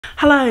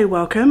Hello,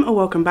 welcome or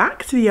welcome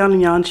back to the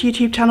YarnNYarns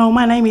YouTube channel.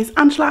 My name is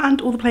Angela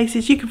and all the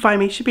places you can find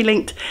me should be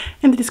linked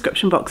in the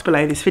description box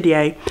below this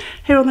video.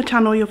 Here on the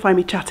channel you'll find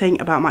me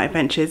chatting about my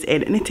adventures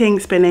in knitting,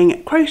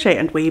 spinning, crochet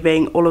and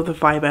weaving, all of the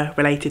fibre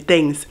related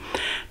things.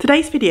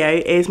 Today's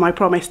video is my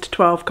promised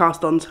 12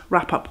 cast-ons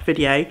wrap-up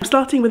video. I'm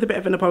starting with a bit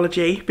of an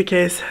apology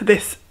because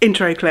this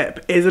intro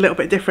clip is a little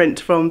bit different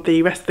from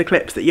the rest of the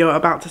clips that you're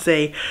about to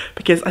see,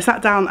 because I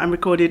sat down and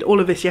recorded all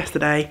of this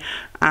yesterday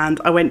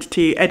and I went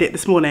to edit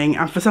this morning,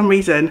 and for some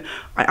reason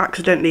I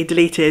accidentally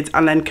deleted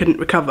and then couldn't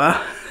recover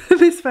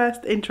this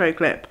first intro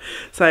clip,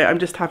 so I'm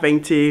just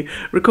having to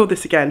record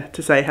this again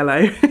to say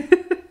hello.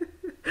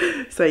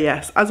 So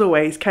yes, as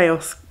always,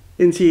 chaos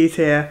ensues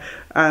here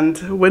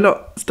and we're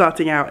not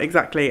starting out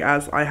exactly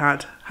as I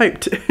had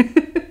hoped.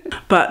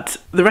 But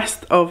the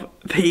rest of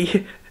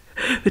the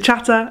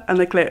chatter and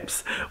the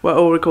clips were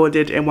all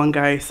recorded in one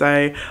go,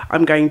 so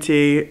I'm going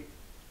to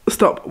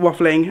stop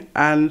waffling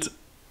and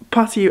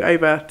pass you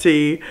over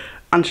to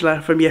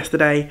Angela from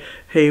yesterday,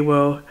 who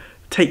will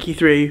take you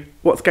through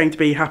what's going to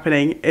be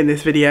happening in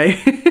this video.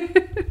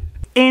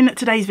 In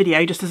today's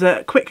video, just as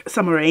a quick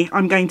summary,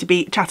 I'm going to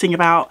be chatting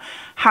about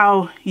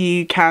how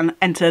you can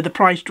enter the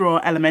prize draw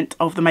element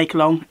of the make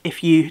along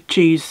if you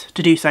choose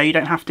to do so. You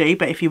don't have to,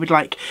 but if you would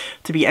like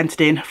to be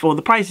entered in for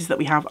the prizes that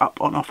we have up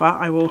on offer,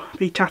 I will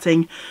be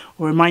chatting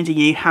or reminding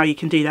you how you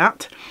can do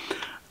that.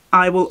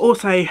 I will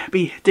also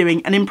be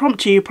doing an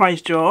impromptu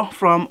prize draw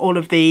from all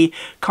of the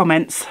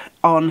comments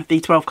on the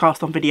 12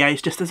 cast on videos,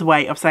 just as a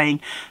way of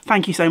saying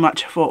thank you so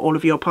much for all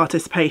of your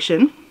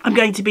participation. I'm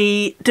going to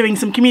be doing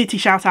some community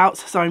shout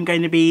outs, so I'm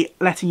going to be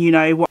letting you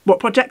know what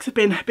projects have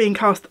been being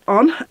cast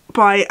on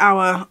by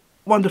our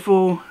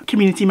wonderful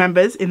community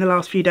members in the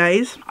last few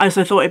days. I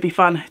also thought it'd be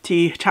fun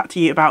to chat to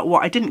you about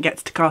what I didn't get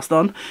to cast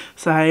on,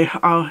 so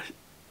I'll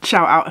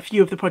shout out a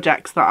few of the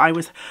projects that I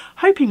was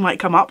hoping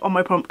might come up on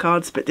my prompt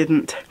cards but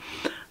didn't.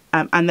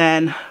 And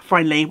then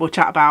finally we'll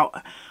chat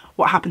about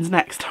what happens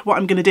next, what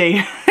I'm going to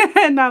do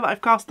now that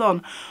I've cast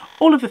on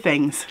all of the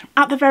things.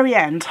 At the very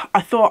end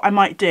I thought I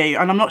might do,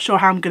 and I'm not sure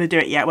how I'm going to do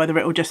it yet, whether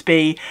it will just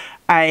be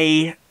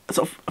a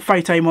sort of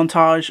photo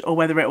montage or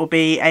whether it will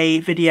be a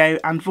video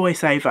and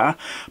voiceover,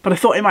 but I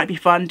thought it might be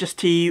fun just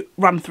to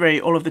run through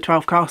all of the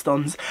 12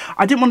 cast-ons.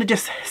 I didn't want to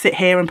just sit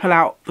here and pull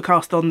out the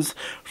cast-ons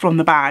from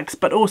the bags,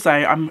 but also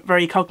I'm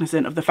very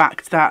cognizant of the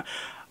fact that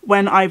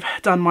when I've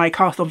done my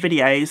cast-on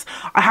videos,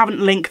 I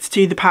haven't linked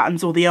to the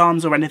patterns or the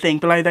yarns or anything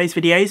below those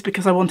videos,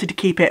 because I wanted to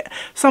keep it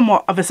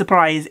somewhat of a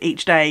surprise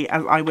each day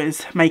as I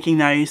was making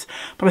those.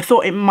 But I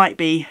thought it might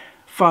be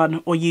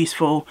fun or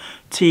useful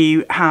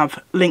to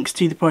have links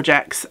to the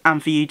projects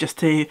and for you just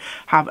to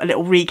have a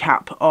little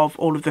recap of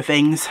all of the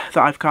things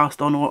that I've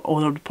cast on or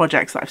all of the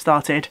projects that I've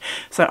started.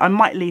 So I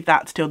might leave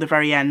that till the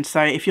very end,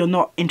 so if you're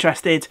not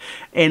interested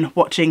in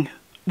watching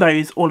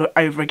those all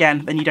over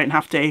again then you don't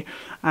have to,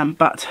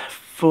 but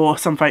for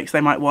some folks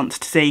they might want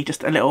to see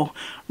just a little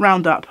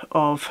roundup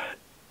of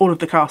all of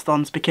the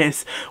cast-ons,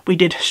 because we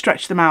did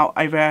stretch them out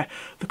over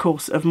the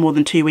course of more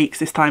than 2 weeks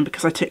this time,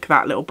 because I took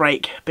that little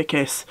break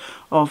because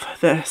of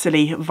the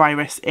silly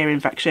virus ear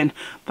infection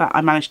that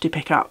I managed to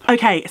pick up.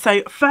 Okay,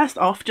 so first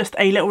off, just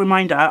a little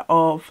reminder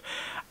of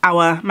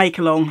our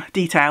make-along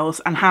details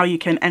and how you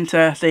can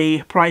enter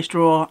the prize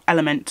draw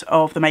element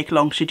of the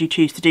make-along should you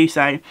choose to do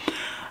so.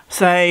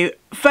 So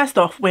first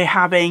off, we're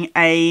having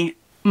a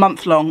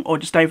month-long or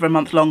just over a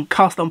month-long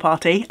cast-on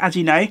party. As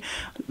you know,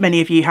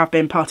 many of you have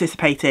been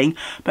participating,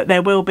 but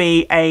there will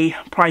be a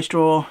prize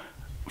draw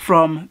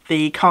from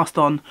the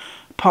cast-on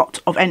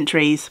pot of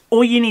entries.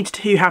 All you need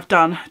to have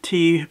done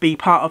to be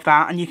part of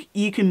that, and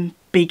you can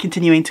be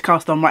continuing to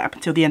cast on right up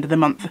until the end of the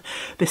month.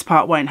 This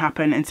part won't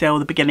happen until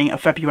the beginning of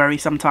February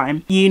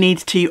sometime. You need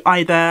to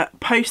either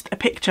post a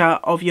picture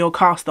of your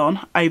cast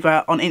on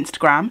over on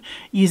Instagram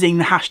using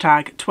the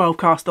hashtag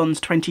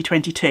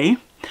 12castons2022.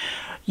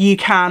 You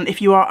can,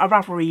 if you are a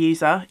Ravelry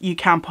user, you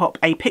can pop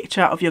a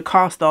picture of your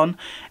cast on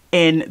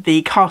in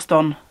the cast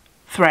on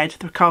thread,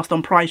 the cast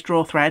on prize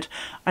draw thread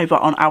over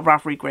on our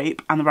Ravelry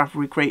group, and the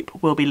Ravelry group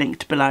will be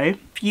linked below.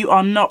 If you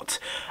are not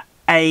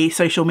a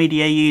social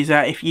media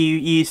user, if you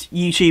use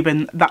YouTube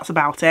and that's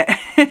about it,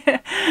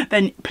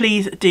 then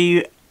please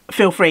do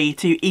feel free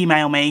to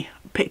email me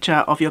a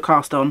picture of your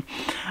cast on,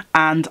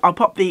 and I'll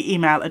pop the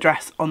email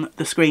address on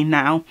the screen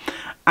now.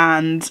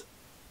 And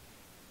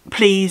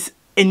please,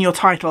 in your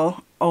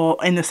title or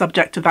in the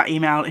subject of that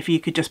email, if you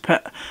could just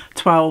put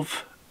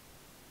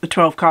the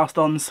 12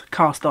 cast-ons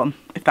cast on,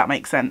 if that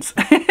makes sense.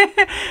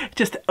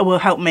 Just will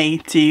help me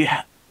to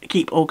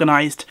keep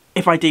organised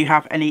if I do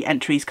have any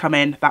entries come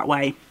in that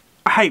way.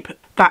 I hope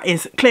that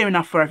is clear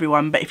enough for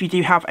everyone, but if you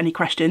do have any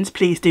questions,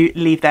 please do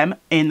leave them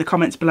in the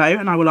comments below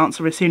and I will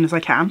answer as soon as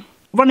I can.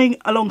 Running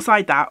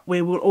alongside that,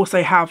 we will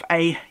also have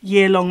a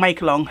year-long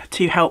make-along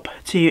to help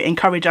to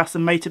encourage us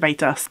and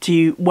motivate us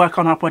to work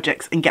on our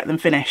projects and get them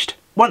finished.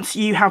 Once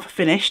you have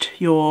finished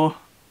your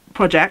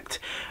project,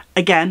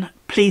 again,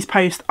 please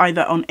post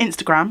either on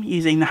Instagram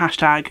using the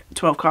hashtag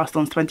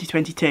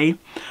 12castons2022,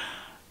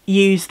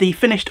 use the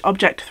finished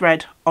object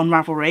thread on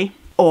Ravelry,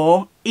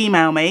 or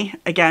email me,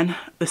 again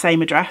the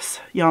same address,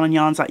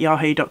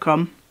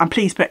 yarnnyarns@yahoo.com, and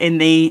please put in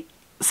the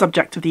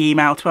subject of the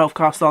email 12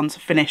 cast ons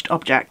finished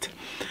object,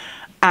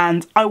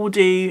 and I will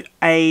do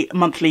a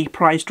monthly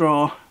prize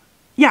draw.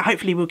 Yeah,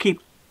 hopefully we'll keep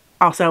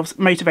ourselves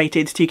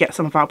motivated to get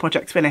some of our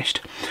projects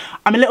finished.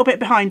 I'm a little bit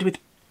behind with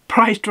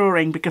prize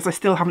drawing because I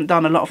still haven't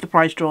done a lot of the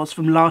prize draws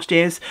from last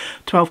year's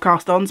 12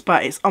 cast ons,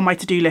 but it's on my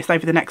to-do list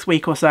over the next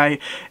week or so,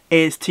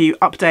 is to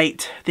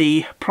update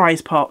the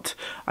prize pot.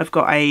 I've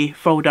got a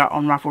folder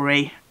on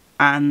Ravelry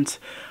and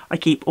I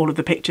keep all of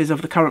the pictures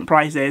of the current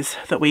prizes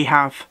that we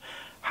have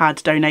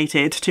had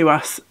donated to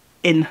us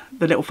in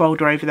the little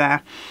folder over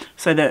there,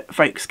 so that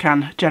folks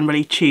can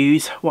generally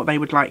choose what they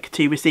would like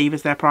to receive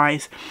as their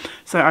prize.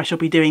 So I shall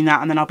be doing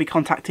that, and then I'll be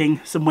contacting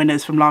some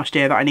winners from last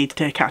year that I need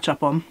to catch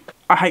up on.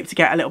 I hope to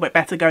get a little bit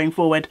better going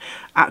forward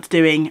at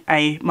doing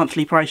a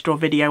monthly prize draw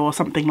video or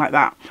something like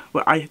that.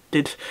 Well, I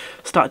did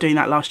start doing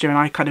that last year and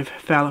I kind of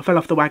fell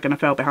off the wagon, I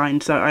fell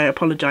behind, so I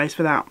apologise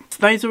for that.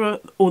 So those are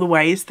all the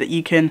ways that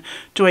you can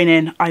join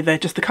in either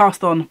just the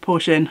cast on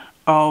portion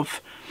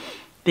of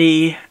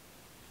the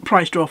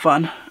prize draw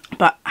fun,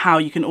 but how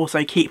you can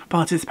also keep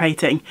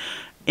participating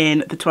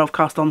in the 12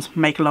 cast ons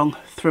make along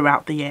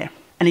throughout the year.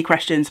 Any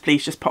questions,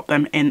 please just pop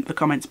them in the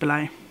comments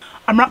below.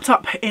 I'm wrapped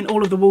up in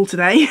all of the wool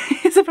today.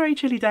 It's a very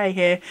chilly day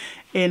here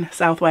in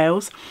South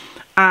Wales,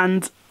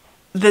 and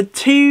the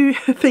two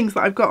things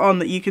that I've got on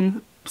that you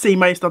can see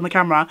most on the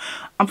camera,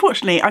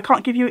 unfortunately I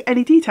can't give you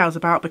any details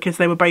about because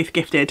they were both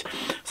gifted.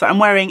 So I'm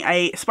wearing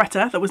a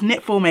sweater that was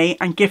knit for me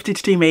and gifted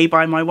to me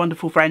by my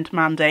wonderful friend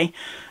Mandy.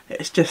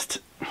 It's just,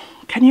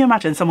 can you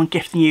imagine someone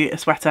gifting you a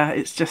sweater?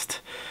 It's just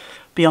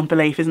beyond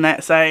belief, isn't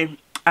it? So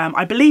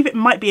I believe it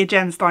might be a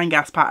Jen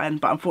Steingas pattern,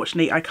 but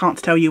unfortunately I can't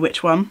tell you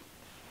which one.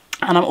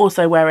 And I'm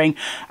also wearing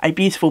a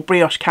beautiful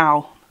brioche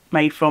cowl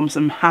made from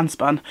some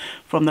handspun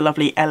from the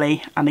lovely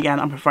Ellie, and again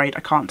I'm afraid I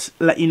can't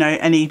let you know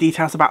any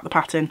details about the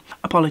pattern.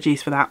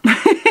 Apologies for that.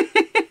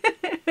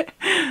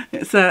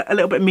 It's a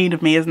little bit mean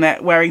of me, isn't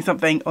it, wearing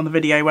something on the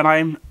video when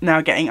I'm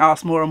now getting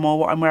asked more and more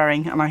what I'm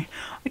wearing, and I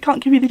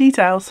can't give you the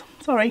details,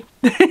 sorry.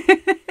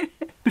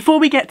 Before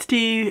we get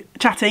to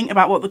chatting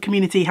about what the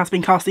community has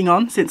been casting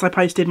on since I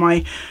posted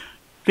my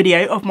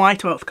video of my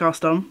 12th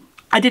cast on,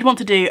 I did want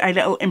to do a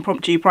little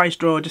impromptu prize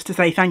draw just to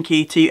say thank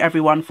you to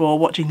everyone for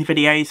watching the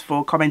videos,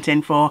 for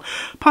commenting, for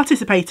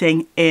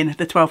participating in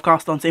the 12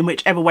 cast ons in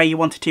whichever way you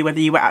wanted to, whether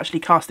you were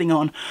actually casting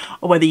on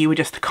or whether you were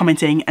just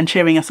commenting and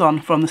cheering us on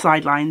from the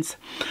sidelines.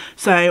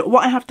 So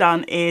what I have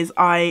done is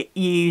I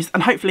used,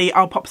 and hopefully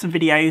I'll pop some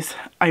videos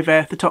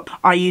over the top,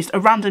 I used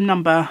a random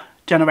number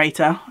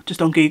generator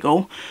just on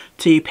Google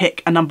to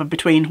pick a number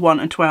between 1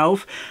 and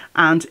 12,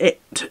 and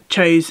it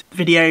chose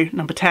video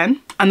number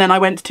 10, and then I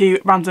went to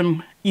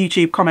random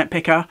YouTube comment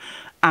picker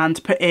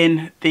and put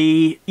in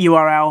the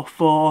URL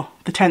for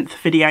the 10th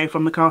video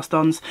from the cast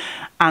ons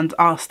and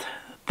asked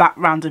that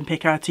random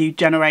picker to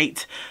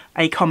generate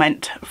a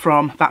comment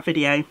from that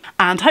video,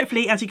 and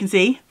hopefully, as you can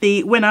see,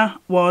 the winner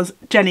was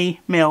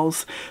Jenny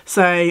Mills.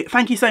 So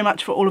thank you so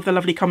much for all of the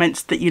lovely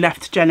comments that you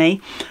left,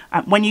 Jenny.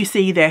 When you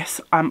see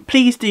this,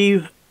 please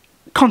do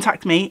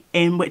contact me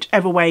in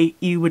whichever way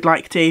you would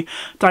like to.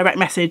 Direct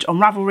message on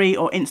Ravelry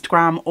or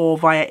Instagram or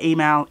via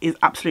email is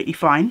absolutely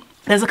fine.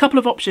 There's a couple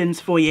of options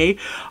for you.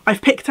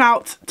 I've picked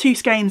out 2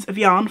 skeins of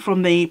yarn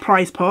from the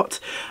prize pot.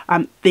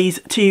 These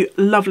 2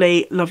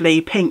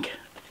 lovely pink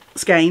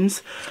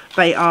skeins.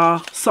 They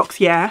are Socks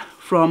Yeah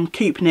from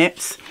Coop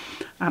Knits.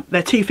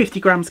 They're 2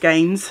 50-gram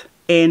skeins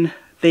in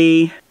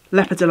the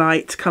Leopard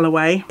Delight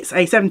colourway. It's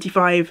a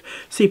 75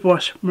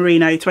 superwash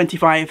merino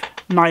 25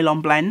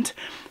 nylon blend,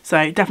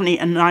 so definitely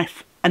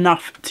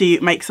enough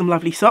to make some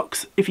lovely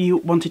socks if you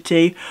wanted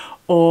to,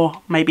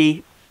 or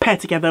maybe pair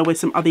together with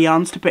some other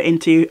yarns to put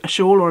into a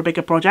shawl or a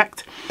bigger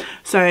project.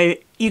 So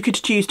you could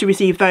choose to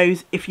receive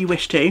those if you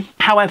wish to.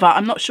 However,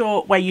 I'm not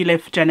sure where you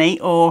live, Jenny,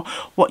 or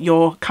what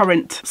your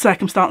current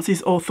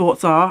circumstances or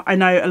thoughts are. I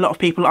know a lot of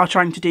people are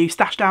trying to do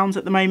stash downs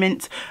at the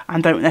moment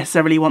and don't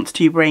necessarily want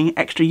to bring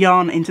extra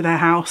yarn into their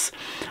house.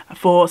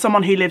 For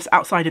someone who lives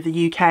outside of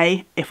the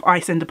UK, if I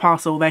send a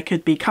parcel, there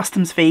could be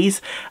customs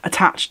fees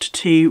attached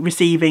to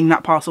receiving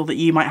that parcel that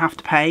you might have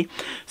to pay.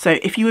 So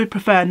if you would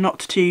prefer not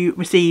to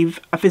receive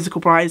a physical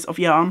prize of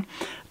yarn,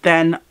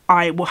 then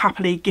I will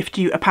happily gift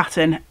you a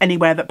pattern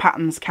anywhere that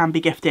patterns can be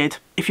gifted.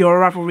 If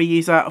you're a Ravelry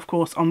user, of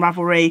course, on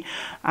Ravelry,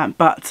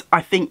 but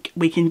I think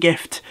we can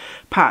gift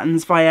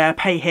patterns via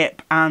Payhip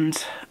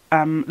and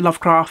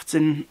Lovecrafts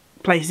and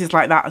places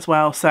like that as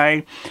well.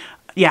 So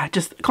yeah,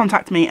 just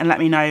contact me and let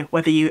me know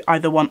whether you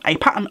either want a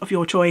pattern of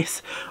your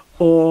choice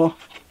or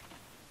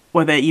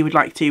whether you would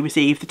like to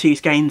receive the 2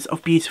 skeins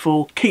of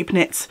beautiful Coop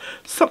Knits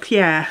Socks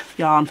Yeah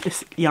yarn.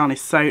 This yarn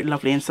is so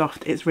lovely and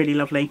soft, it's really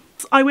lovely.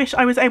 I wish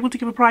I was able to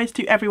give a prize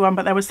to everyone,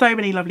 but there were so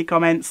many lovely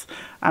comments,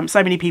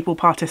 so many people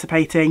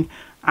participating,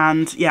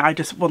 and yeah, I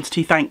just wanted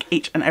to thank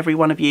each and every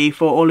one of you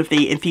for all of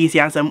the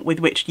enthusiasm with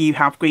which you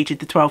have greeted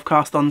the 12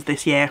 cast ons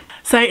this year.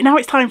 So now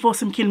it's time for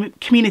some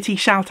community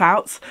shout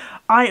outs.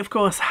 I of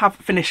course have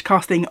finished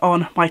casting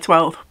on my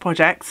 12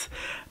 projects,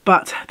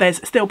 but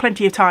there's still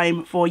plenty of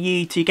time for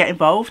you to get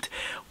involved.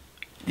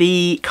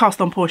 The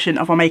cast on portion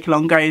of our make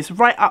along goes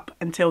right up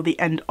until the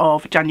end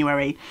of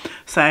January.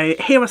 So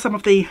here are some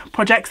of the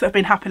projects that have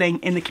been happening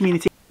in the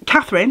community.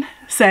 Catherine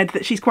said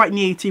that she's quite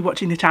new to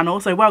watching the channel,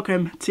 so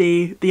welcome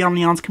to the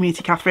YarnNYarns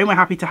community, Catherine. We're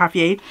happy to have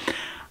you.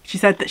 She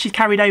said that she's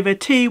carried over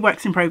 2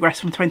 works in progress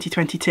from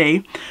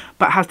 2022,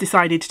 but has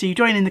decided to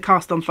join in the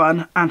cast on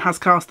fun and has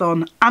cast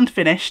on and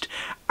finished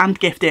and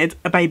gifted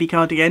a baby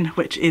cardigan,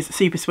 which is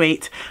super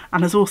sweet,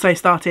 and has also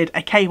started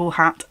a cable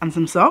hat and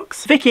some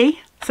socks.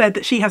 Vicky said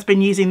that she has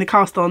been using the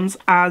cast-ons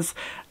as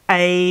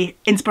a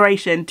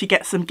inspiration to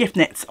get some gift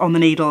knits on the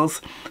needles.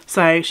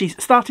 So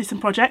she's started some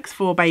projects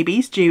for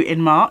babies due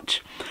in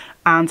March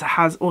and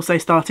has also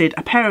started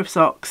a pair of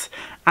socks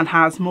and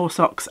has more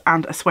socks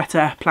and a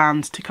sweater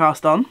planned to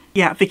cast on.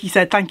 Yeah, Vicky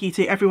said thank you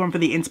to everyone for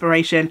the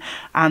inspiration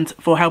and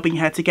for helping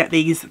her to get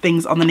these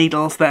things on the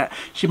needles that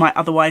she might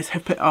otherwise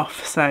have put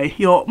off. So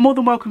you're more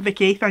than welcome,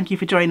 Vicky. Thank you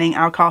for joining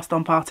our cast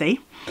on party.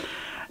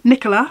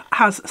 Nicola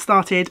has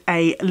started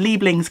a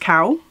Lieblings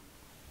cowl,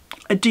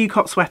 a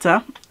Ducot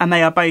sweater, and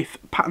they are both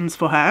patterns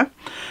for her.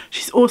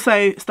 She's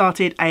also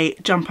started a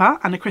jumper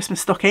and a Christmas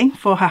stocking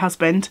for her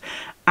husband,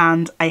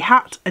 and a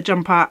hat, a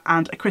jumper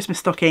and a Christmas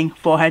stocking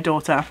for her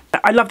daughter.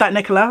 I love that,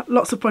 Nicola.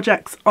 Lots of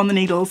projects on the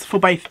needles for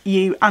both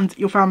you and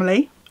your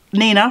family.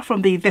 Nina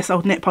from the This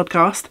Old Knit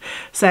podcast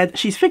said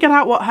she's figured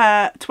out what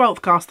her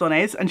 12th cast on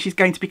is and she's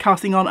going to be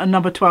casting on a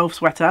number 12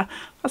 sweater.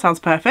 That sounds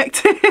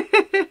perfect.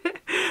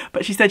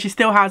 But she said she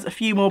still has a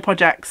few more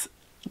projects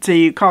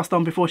to cast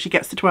on before she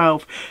gets to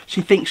 12.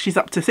 She thinks she's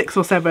up to 6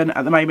 or 7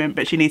 at the moment,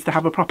 but she needs to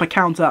have a proper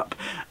count up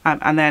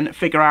and then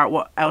figure out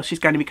what else she's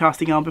going to be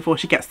casting on before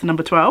she gets to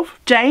number 12.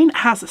 Jane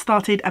has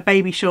started a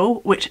baby shawl,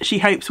 which she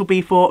hopes will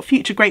be for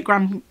future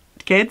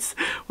great-grandkids,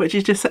 which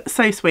is just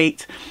so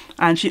sweet.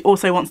 And she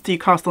also wants to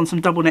cast on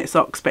some double knit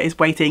socks, but is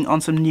waiting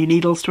on some new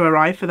needles to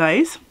arrive for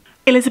those.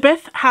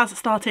 Elizabeth has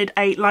started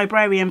a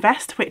librarian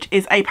vest, which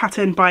is a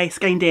pattern by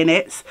Skein Deer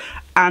Knits,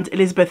 and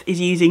Elizabeth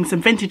is using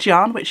some vintage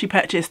yarn which she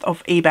purchased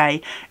off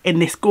eBay in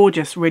this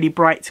gorgeous really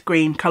bright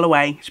green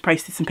colourway. She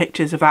posted some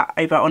pictures of that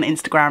over on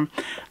Instagram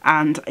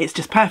and it's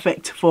just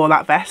perfect for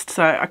that vest,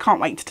 so I can't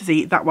wait to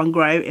see that one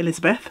grow,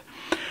 Elizabeth.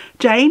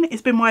 Jane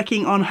has been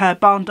working on her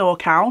barn door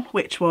cowl,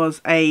 which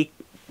was a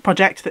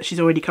project that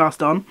she's already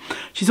cast on.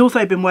 She's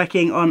also been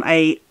working on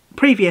a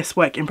previous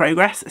work in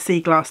progress,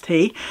 Sea Glass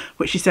Tea,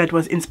 which she said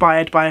was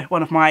inspired by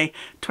one of my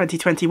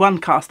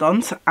 2021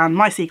 cast-ons, and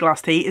my Sea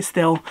Glass Tea is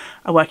still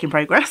a work in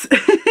progress.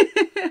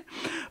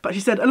 But she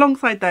said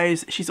alongside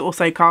those she's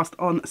also cast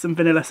on some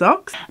vanilla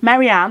socks.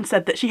 Marianne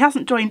said that she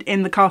hasn't joined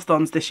in the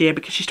cast-ons this year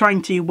because she's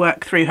trying to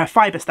work through her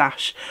fibre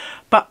stash.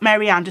 But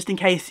Marianne, just in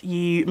case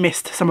you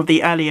missed some of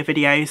the earlier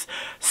videos,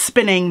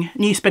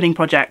 new spinning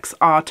projects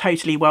are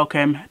totally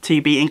welcome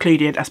to be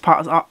included as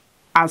part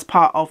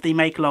of the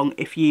make along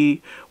if you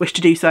wish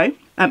to do so.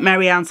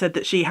 Marianne said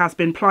that she has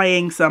been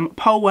plying some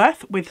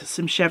Polworth with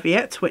some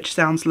Cheviot, which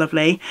sounds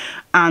lovely,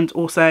 and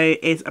also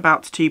is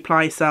about to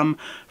ply some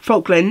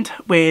Falkland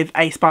with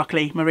a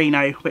sparkly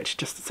merino, which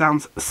just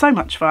sounds so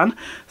much fun.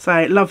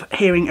 So love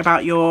hearing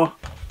about your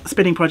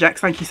spinning projects.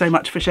 Thank you so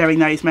much for sharing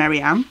those,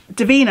 Marianne.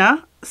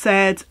 Davina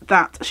said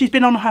that she's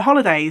been on her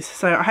holidays,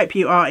 so I hope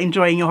you are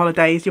enjoying your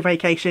holidays, your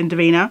vacation,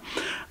 Davina.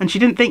 And she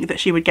didn't think that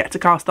she would get to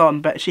cast on,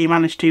 but she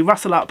managed to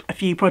rustle up a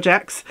few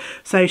projects.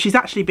 So she's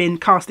actually been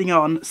casting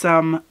on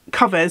some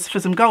covers for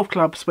some golf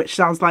clubs, which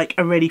sounds like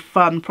a really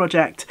fun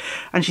project.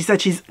 And she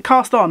said she's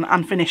cast on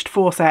and finished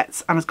 4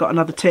 sets and has got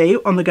another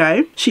 2 on the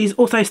go. She's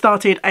also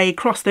started a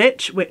cross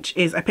stitch, which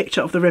is a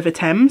picture of the River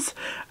Thames,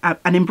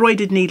 an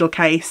embroidered needle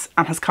case,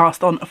 and has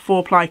cast on a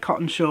 4-ply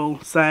cotton shawl.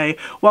 So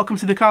welcome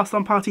to the cast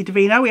on party,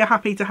 Davina. We are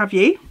happy to have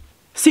you.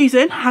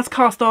 Susan has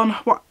cast on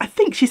what I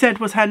think she said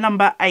was her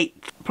number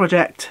 8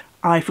 project.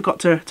 I forgot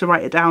to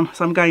write it down,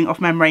 so I'm going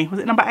off memory. Was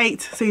it number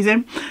 8,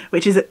 Susan?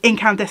 Which is an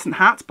incandescent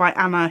hat by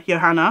Anna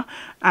Johanna,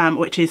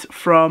 which is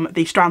from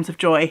the Strands of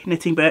Joy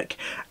knitting book.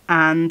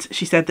 And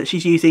she said that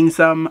she's using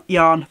some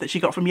yarn that she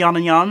got from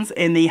YarnNYarns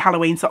in the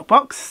Halloween sock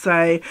box.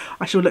 So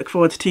I shall look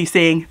forward to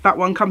seeing that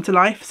one come to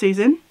life,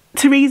 Susan.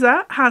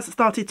 Teresa has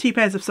started 2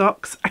 pairs of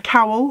socks, a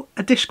cowl,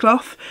 a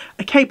dishcloth,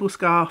 a cable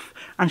scarf,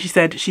 and she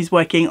said she's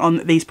working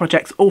on these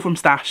projects all from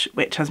stash,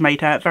 which has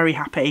made her very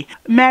happy.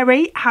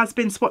 Mary has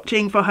been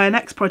swatching for her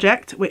next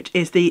project, which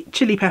is the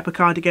chili pepper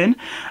cardigan,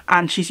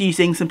 and she's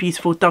using some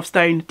beautiful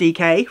Dovestone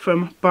DK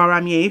from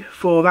Baramu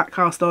for that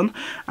cast on,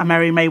 and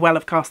Mary may well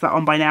have cast that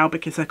on by now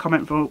because her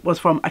comment was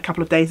from a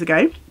couple of days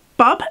ago.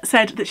 Bub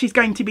said that she's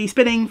going to be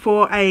spinning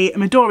for a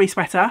Midori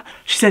sweater.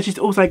 She said she's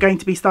also going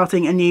to be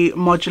starting a new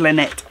modular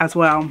knit as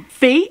well.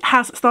 Fee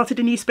has started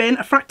a new spin,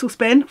 a fractal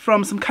spin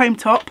from some comb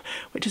top,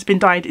 which has been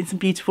dyed in some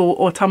beautiful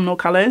autumnal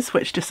colours,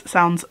 which just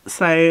sounds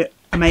so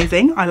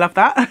amazing. I love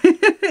that.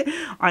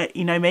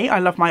 You know me, I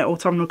love my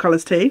autumnal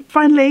colours too.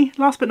 Finally,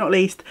 last but not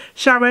least,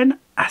 Sharon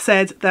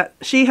said that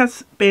she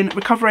has been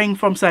recovering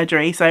from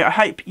surgery, so I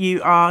hope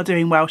you are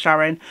doing well,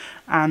 Sharon,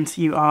 and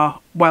you are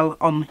well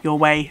on your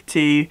way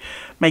to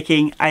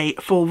making a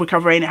full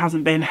recovery and it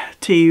hasn't been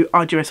too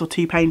arduous or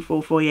too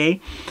painful for you.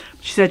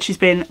 She said she's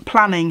been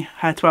planning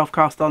her 12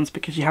 cast-ons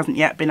because she hasn't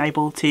yet been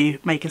able to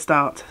make a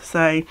start.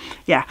 So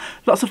yeah,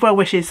 lots of well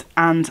wishes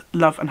and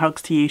love and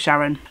hugs to you,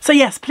 Sharon. So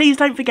yes, please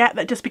don't forget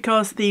that just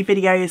because the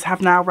videos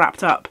have now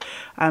wrapped up,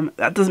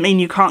 that doesn't mean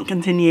you can't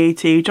continue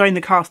to join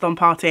the cast-on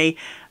party,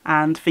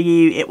 and for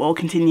you it will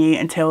continue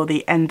until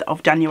the end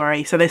of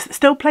January. So there's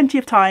still plenty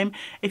of time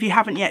if you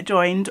haven't yet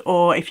joined,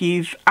 or if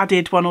you've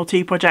added 1 or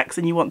 2 projects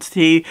and you want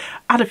to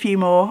add a few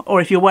more, or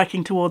if you're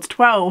working towards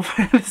 12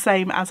 the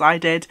same as I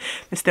did.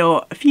 There's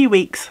still a few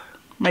weeks,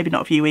 maybe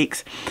not a few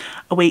weeks,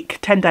 a week,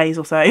 10 days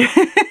or so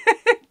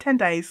 10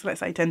 days,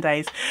 let's say 10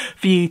 days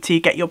for you to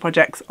get your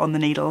projects on the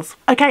needles.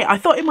 Okay, I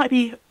thought it might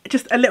be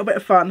just a little bit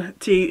of fun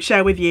to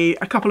share with you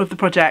a couple of the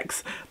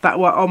projects that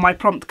were on my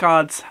prompt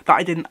cards that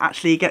I didn't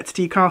actually get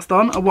to cast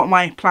on, and what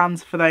my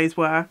plans for those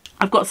were.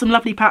 I've got some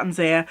lovely patterns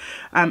here,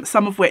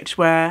 some of which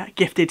were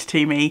gifted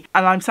to me,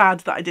 and I'm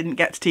sad that I didn't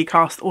get to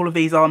cast all of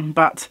these on,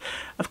 but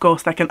of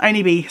course there can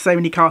only be so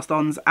many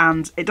cast-ons,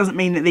 and it doesn't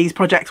mean that these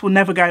projects will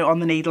never go on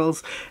the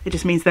needles. It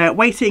just means they're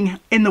waiting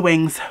in the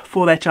wings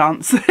for their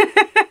chance.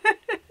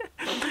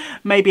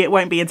 Maybe it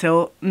won't be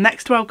until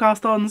next 12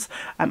 cast-ons.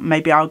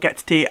 Maybe I'll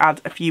get to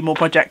add a few more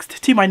projects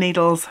to my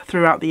needles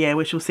throughout the year.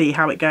 We shall see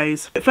how it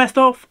goes. But first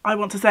off, I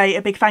want to say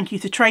a big thank you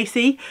to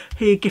Tracy,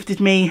 who gifted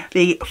me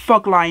the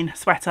Fogline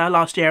sweater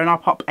last year, and I'll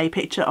pop a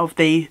picture of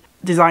the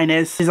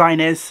designer's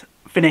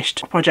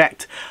finished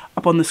project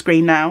up on the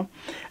screen now.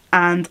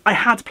 And I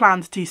had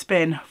planned to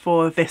spin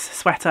for this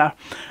sweater.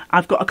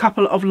 I've got a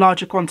couple of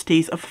larger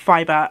quantities of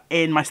fibre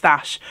in my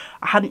stash.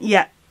 I hadn't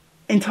yet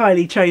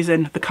entirely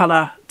chosen the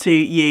colour to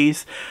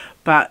use,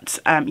 but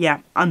yeah,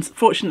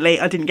 unfortunately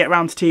I didn't get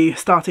around to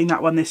starting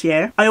that one this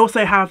year. I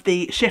also have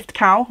the Shift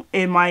Cowl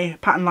in my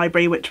pattern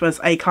library, which was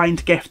a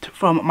kind gift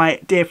from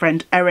my dear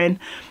friend Erin,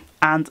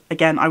 and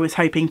again I was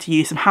hoping to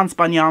use some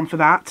handspun yarn for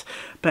that,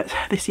 but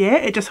this year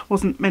it just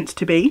wasn't meant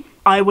to be.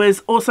 I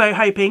was also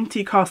hoping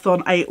to cast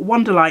on a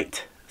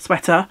Wonderlight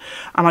sweater,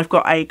 and I've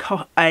got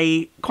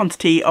a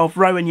quantity of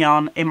Rowan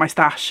yarn in my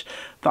stash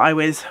that I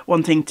was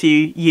wanting to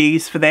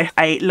use for this.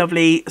 A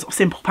lovely sort of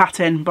simple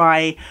pattern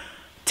by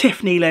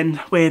Tiff Neelan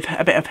with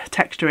a bit of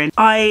texture in.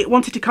 I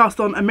wanted to cast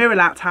on a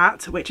Mirrorlat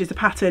hat, which is a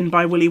pattern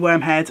by Woolly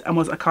Wormhead and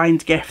was a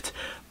kind gift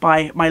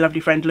by my lovely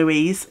friend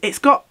Louise. It's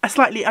got a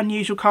slightly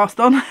unusual cast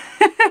on,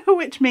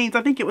 which means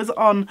I think it was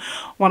on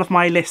one of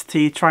my lists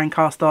to try and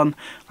cast on,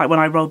 like when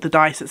I rolled the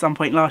dice at some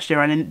point last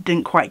year and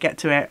didn't quite get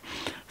to it.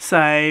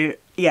 So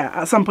yeah,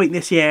 at some point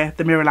this year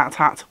the Mirrorlat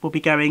hat will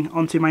be going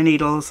onto my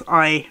needles,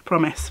 I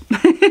promise.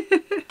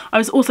 I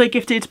was also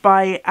gifted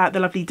by the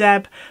lovely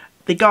Deb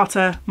the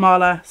Garter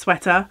Marla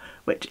sweater,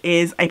 which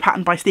is a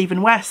pattern by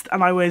Stephen West,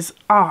 and I was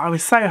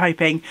so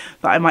hoping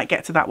that I might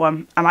get to that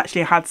one, and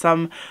actually I had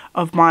some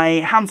of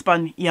my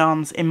handspun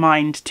yarns in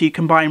mind to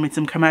combine with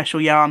some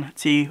commercial yarn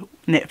to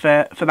knit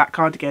for that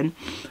cardigan.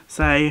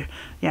 So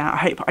yeah, I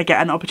hope I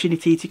get an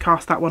opportunity to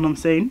cast that one on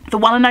soon. The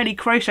one and only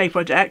crochet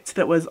project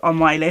that was on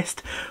my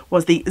list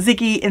was the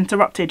Ziggy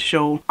Interrupted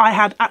shawl. I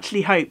had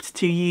actually hoped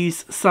to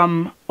use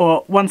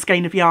one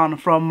skein of yarn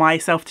from my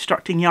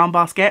self-destructing yarn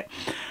basket.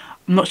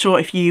 I'm not sure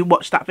if you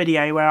watched that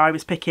video where I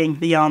was picking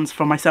the yarns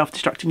from my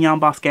self-destructing yarn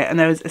basket, and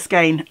there was a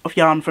skein of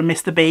yarn from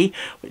Mr. B,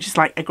 which is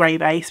like a grey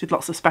base with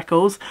lots of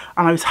speckles,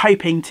 and I was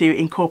hoping to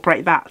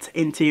incorporate that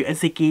into a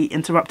Ziggy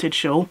Interrupted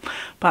shawl,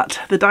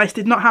 but the dice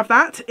did not have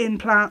that in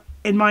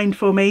mind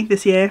for me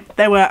this year.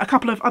 There were a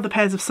couple of other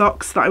pairs of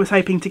socks that I was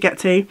hoping to get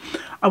to.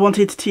 I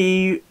wanted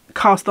to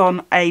cast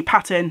on a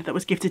pattern that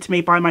was gifted to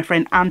me by my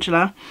friend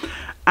Angela,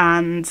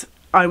 and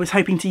I was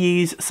hoping to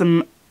use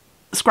some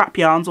scrap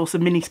yarns or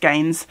some mini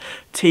skeins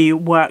to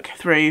work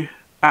through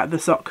the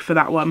sock for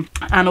that one.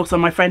 And also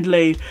my friend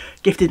Lou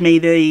gifted me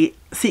the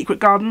Secret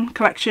Garden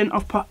collection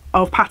of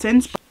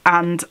patterns,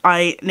 and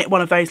I knit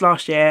one of those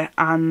last year,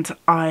 and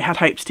I had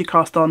hopes to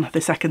cast on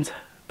the second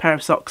pair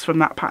of socks from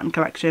that pattern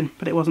collection,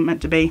 but it wasn't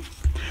meant to be.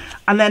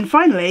 And then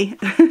finally,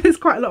 there's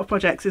quite a lot of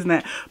projects, isn't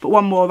it? But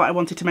one more that I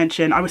wanted to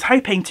mention. I was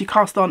hoping to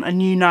cast on a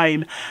new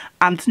gnome,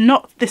 and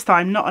not this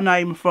time, not a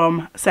gnome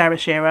from Sarah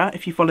Shearer.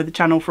 If you follow the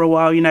channel for a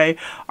while, you know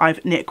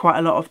I've knit quite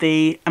a lot of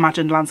the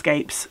Imagined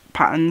Landscapes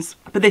patterns.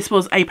 But this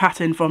was a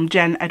pattern from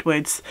Jen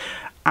Edwards,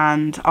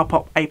 and I'll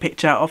pop a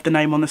picture of the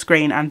gnome on the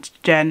screen, and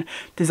Jen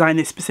designed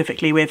this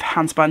specifically with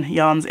handspun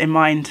yarns in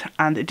mind,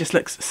 and it just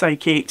looks so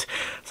cute.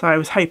 So I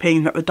was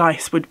hoping that the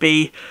dice would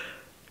be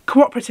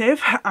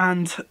cooperative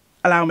and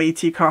allow me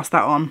to cast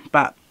that on,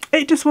 but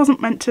it just wasn't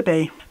meant to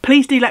be.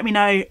 Please do let me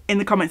know in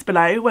the comments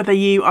below whether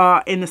you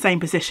are in the same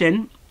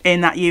position,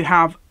 in that you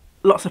have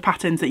lots of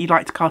patterns that you'd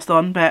like to cast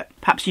on, but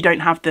perhaps you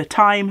don't have the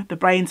time, the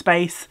brain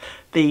space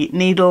the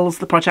needles,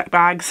 the project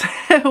bags,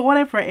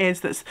 whatever it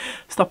is that's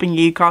stopping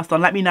you cast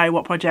on. Let me know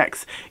what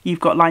projects you've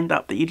got lined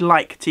up that you'd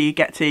like to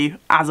get to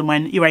as and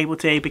when you're able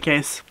to,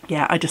 because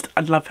yeah,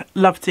 I'd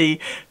love to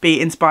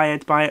be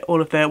inspired by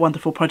all of the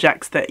wonderful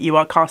projects that you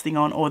are casting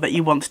on or that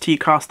you want to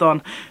cast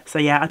on. So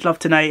yeah, I'd love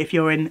to know if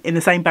you're in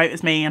the same boat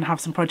as me and have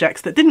some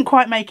projects that didn't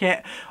quite make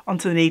it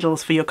onto the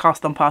needles for your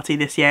cast on party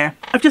this year.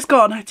 I've just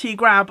gone to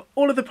grab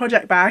all of the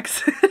project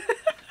bags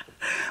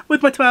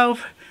with my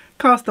 12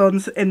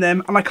 cast-ons in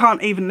them, and I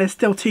can't even, there's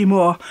still 2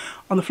 more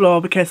on the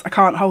floor because I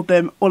can't hold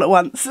them all at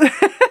once.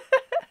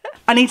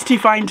 I need to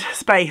find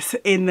space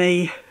in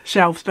the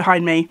shelves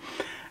behind me.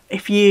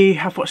 If you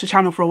have watched the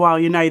channel for a while,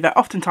 you know that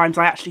oftentimes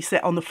I actually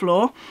sit on the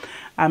floor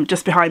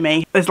just behind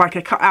me. There's like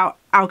a cut out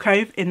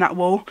alcove in that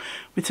wall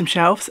with some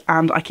shelves,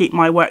 and I keep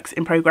my works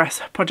in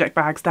progress project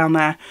bags down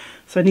there.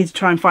 So I need to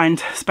try and find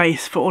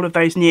space for all of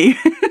those new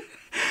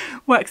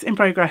works in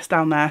progress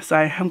down there, so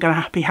I'm going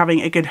to be having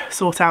a good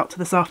sort out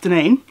this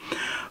afternoon.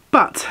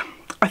 But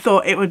I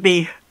thought it would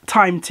be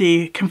time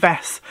to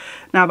confess,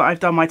 now that I've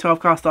done my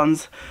 12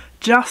 cast-ons,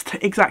 just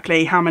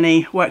exactly how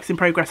many works in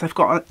progress I've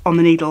got on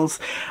the needles.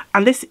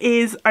 And this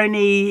is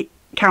only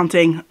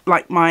counting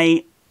like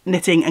my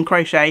knitting and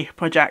crochet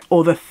project,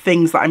 or the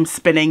things that I'm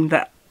spinning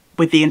that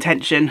with the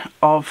intention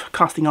of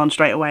casting on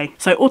straight away.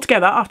 So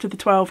altogether, after the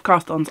 12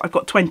 cast-ons, I've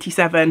got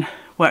 27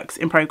 works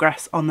in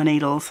progress on the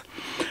needles,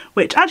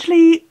 which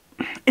actually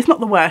is not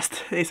the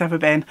worst it's ever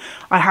been.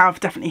 I have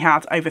definitely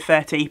had over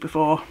 30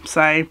 before,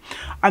 so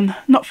I'm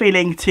not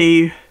feeling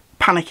too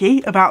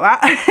panicky about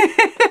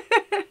that.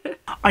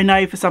 I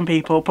know for some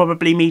people,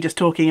 probably me just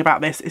talking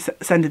about this is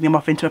sending them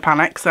off into a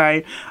panic,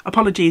 so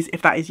apologies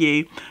if that is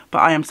you, but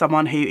I am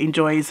someone who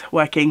enjoys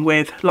working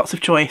with lots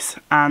of choice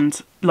and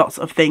lots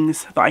of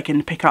things that I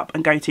can pick up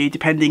and go to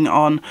depending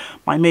on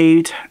my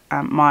mood,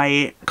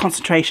 my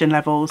concentration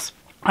levels.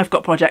 I've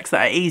got projects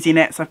that are easy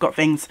knits, I've got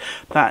things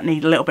that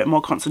need a little bit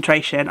more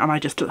concentration, and I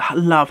just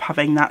love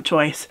having that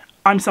choice.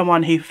 I'm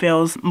someone who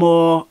feels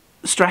more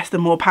stressed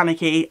and more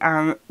panicky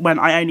when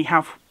I only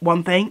have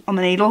one thing on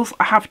the needles.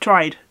 I have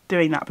tried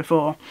doing that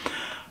before,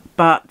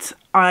 but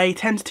I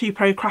tend to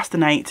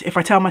procrastinate. If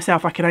I tell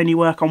myself I can only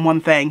work on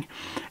one thing,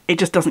 it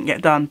just doesn't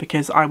get done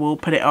because I will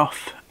put it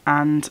off,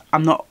 and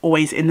I'm not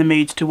always in the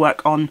mood to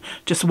work on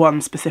just one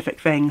specific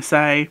thing.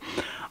 So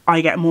I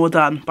get more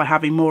done by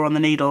having more on the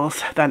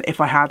needles than if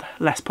I had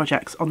less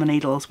projects on the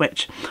needles,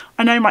 which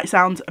I know might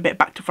sound a bit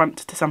back to front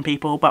to some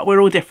people, but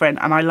we're all different,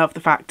 and I love the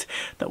fact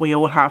that we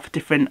all have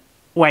different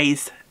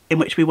ways in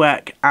which we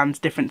work and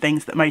different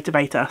things that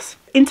motivate us.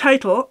 In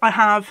total, I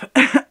have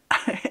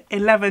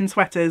 11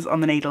 sweaters on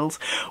the needles,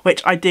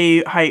 which I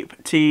do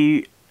hope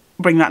to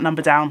bring that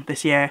number down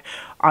this year.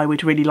 I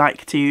would really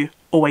like to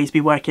always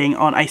be working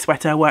on a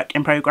sweater work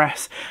in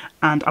progress,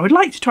 and I would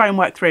like to try and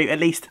work through at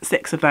least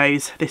 6 of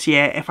those this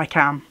year if I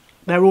can.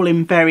 They're all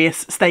in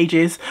various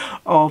stages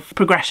of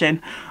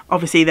progression.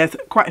 Obviously there's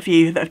quite a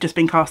few that have just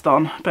been cast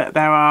on, but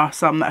there are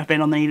some that have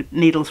been on the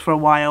needles for a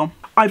while.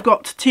 I've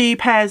got 2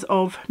 pairs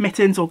of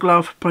mittens or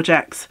glove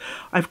projects.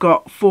 I've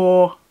got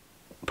 4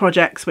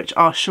 projects which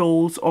are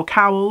shawls or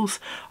cowls.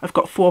 I've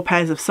got 4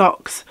 pairs of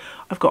socks.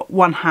 I've got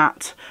 1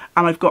 hat,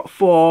 and I've got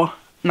 5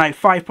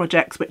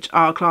 projects which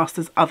are classed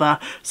as other.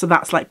 So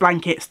that's like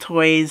blankets,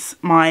 toys,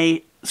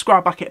 my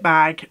scrub bucket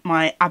bag,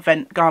 my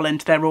advent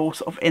garland. They're all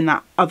sort of in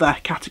that other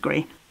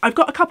category. I've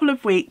got a couple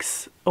of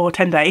weeks or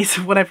 10 days,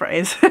 whatever it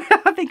is.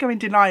 I think I'm in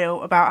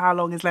denial about how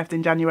long is left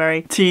in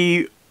January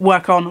to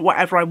work on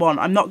whatever I want.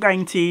 I'm not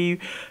going to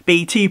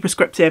be too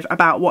prescriptive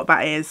about what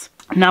that is.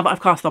 Now that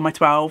I've cast on my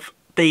 12,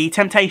 the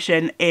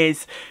temptation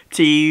is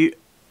to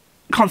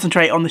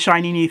concentrate on the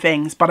shiny new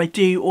things, but I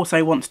do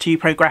also want to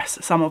progress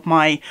some of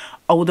my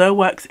older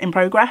works in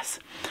progress.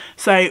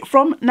 So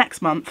from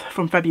next month,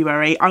 from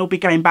February, I will be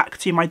going back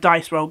to my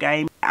dice roll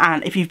game,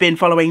 and if you've been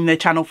following the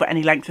channel for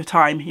any length of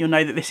time, you'll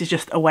know that this is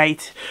just a way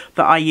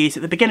that I use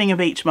at the beginning of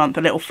each month,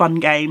 a little fun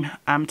game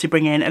to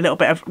bring in a little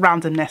bit of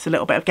randomness, a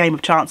little bit of game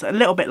of chance, a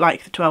little bit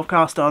like the 12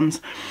 cast-ons,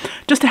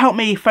 just to help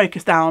me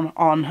focus down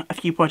on a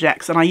few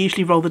projects. And I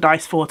usually roll the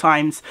dice 4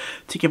 times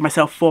to give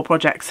myself 4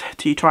 projects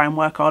to try and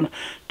work on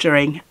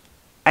during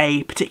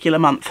a particular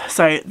month.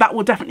 So that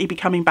will definitely be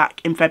coming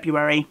back in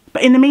February.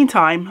 But in the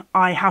meantime,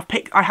 I have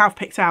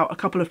picked out a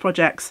couple of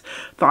projects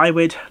that I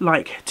would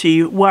like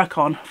to work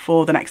on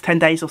for the next 10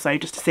 days or so,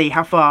 just to see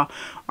how far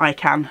I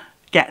can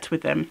get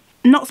with them.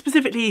 Not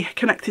specifically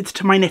connected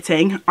to my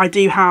knitting, I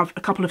do have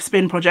a couple of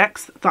spin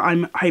projects that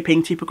I'm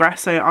hoping to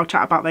progress, so I'll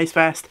chat about those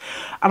first.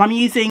 And I'm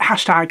using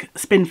hashtag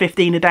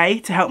spin15a-day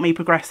to help me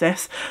progress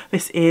this.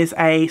 This is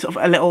a sort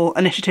of a little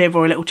initiative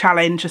or a little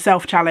challenge, a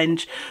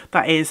self-challenge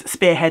that is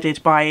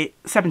spearheaded by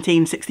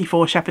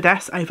 1764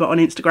 Shepherdess over on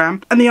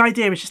Instagram. And the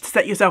idea is just to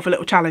set yourself a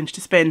little challenge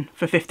to spin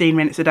for 15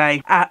 minutes a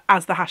day,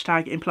 as the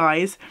hashtag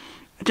implies.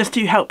 just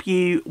to help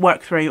you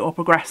work through or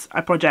progress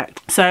a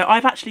project. So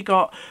I've actually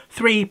got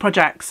 3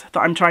 projects that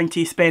I'm trying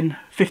to spin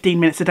 15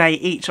 minutes a day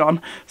each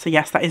on. So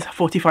yes, that is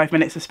 45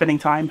 minutes of spinning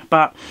time,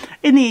 but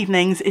in the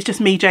evenings it's just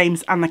me,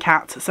 James and the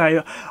cat,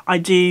 so I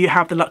do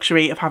have the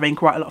luxury of having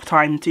quite a lot of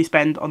time to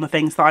spend on the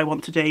things that I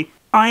want to do.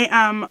 I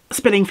am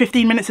spinning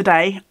 15 minutes a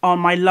day on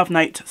my Love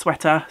Note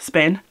sweater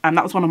spin, and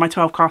that was one of my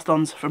 12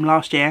 cast-ons from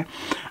last year,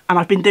 and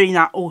I've been doing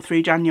that all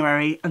through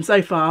January, and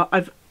so far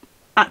I'm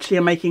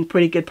making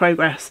pretty good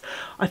progress.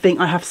 I think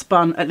I have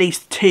spun at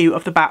least 2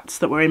 of the bats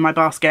that were in my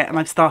basket, and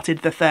I've started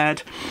the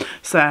 3rd,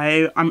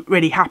 so I'm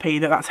really happy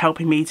that that's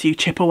helping me to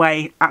chip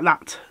away at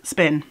that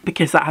spin,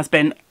 because that has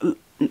been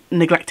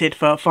neglected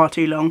for far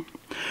too long.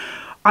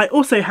 I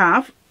also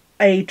have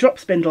a drop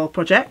spindle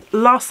project.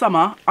 Last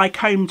summer I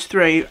combed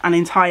through an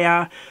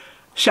entire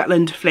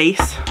Shetland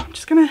fleece. I'm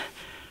just gonna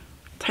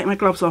take my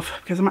gloves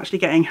off because I'm actually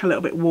getting a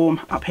little bit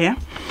warm up here,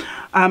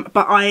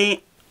 but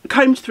I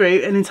combed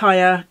through an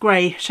entire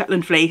grey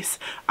Shetland fleece,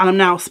 and I'm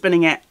now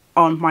spinning it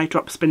on my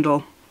drop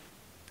spindle.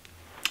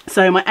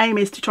 So my aim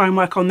is to try and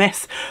work on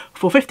this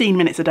for 15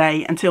 minutes a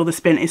day until the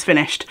spin is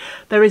finished.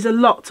 There is a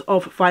lot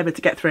of fibre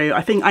to get through.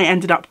 I think I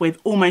ended up with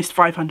almost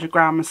 500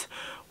 grams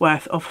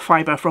worth of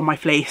fibre from my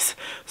fleece,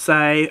 so,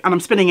 and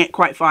I'm spinning it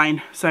quite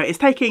fine, so it's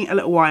taking a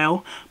little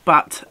while,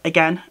 but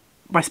again,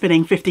 by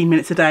spinning 15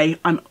 minutes a day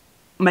I'm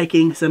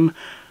making some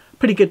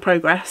pretty good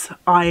progress.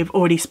 I've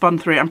already spun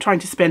through, I'm trying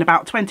to spin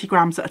about 20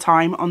 grams at a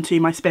time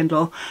onto my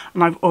spindle,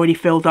 and I've already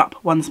filled up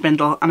 1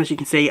 spindle, and as you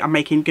can see I'm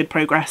making good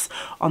progress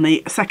on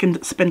the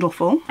 2nd spindle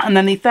full. And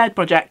then the 3rd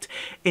project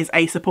is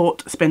a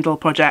support spindle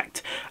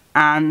project,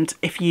 and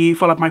if you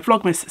followed my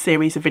Vlogmas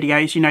series of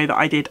videos you know that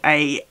I did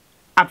a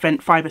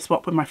Advent fibre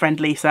swap with my friend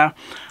Lisa,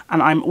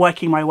 and I'm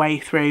working my way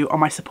through on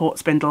my support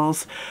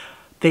spindles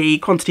the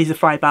quantities of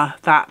fibre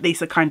that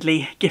Lisa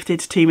kindly gifted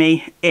to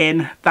me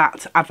in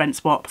that Advent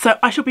swap. So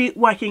I shall be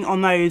working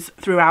on those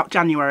throughout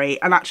January,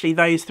 and actually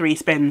those 3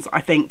 spins I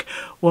think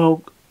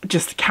will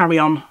just carry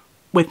on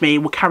with me,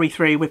 will carry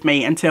through with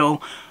me until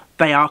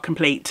they are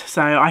complete.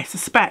 So I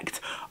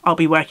suspect I'll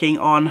be working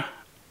on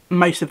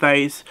most of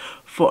those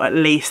for at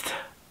least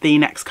the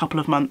next couple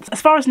of months.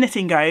 As far as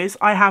knitting goes,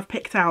 I have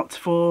picked out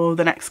for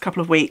the next couple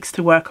of weeks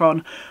to work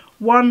on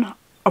 1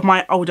 of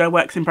my older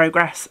works in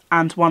progress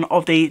and 1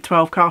 of the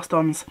 12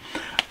 cast-ons,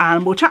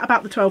 and we'll chat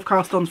about the 12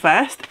 cast-ons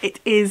first.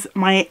 It is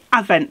my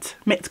Advent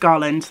mitt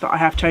garland that I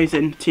have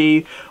chosen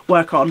to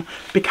work on,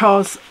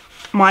 because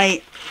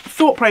my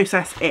thought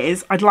process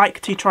is I'd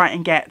like to try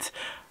and get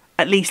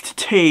at least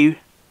 2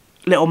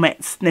 little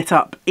mitts knit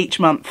up each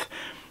month,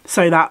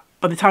 so that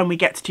by the time we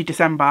get to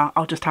December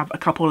I'll just have a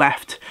couple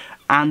left,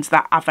 and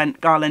that Advent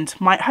garland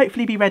might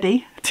hopefully be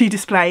ready to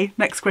display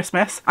next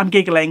Christmas. I'm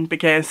giggling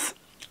because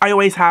I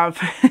always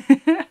have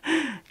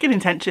good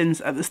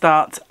intentions at the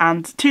start,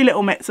 and 2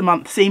 little mitts a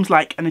month seems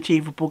like an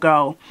achievable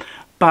goal,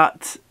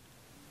 but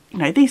you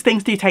know, these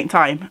things do take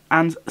time,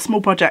 and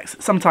small projects,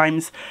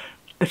 sometimes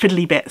the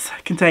fiddly bits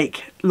can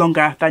take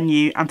longer than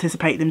you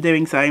anticipate them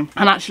doing so.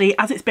 And actually,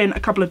 as it's been a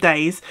couple of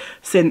days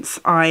since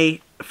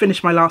I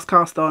finished my last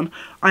cast on,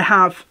 I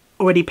have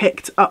already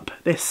picked up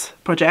this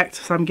project,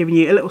 so I'm giving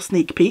you a little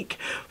sneak peek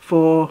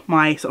for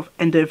my sort of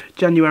end of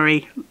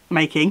January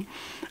making,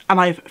 and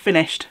I've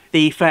finished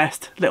the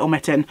first little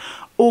mitten,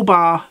 all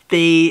bar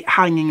the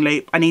hanging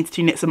loop. I need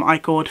to knit some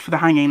I-cord for the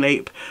hanging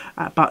loop,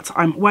 but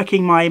I'm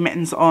working my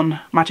mittens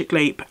on magic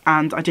loop,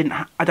 and I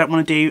don't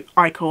want to do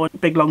I-cord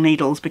big long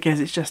needles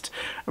because it's just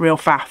a real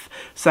faff,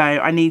 so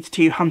I need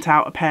to hunt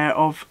out a pair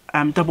of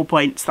double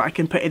points that I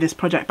can put in this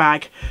project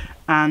bag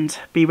and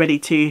be ready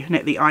to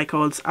knit the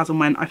I-cords as and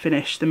when I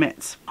finish the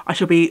mitts. I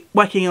shall be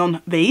working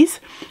on these.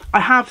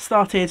 I have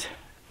started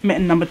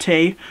mitten number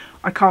 2.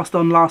 I cast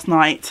on last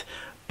night,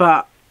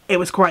 but it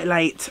was quite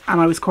late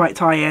and I was quite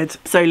tired,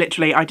 so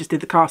literally I just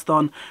did the cast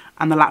on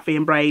and the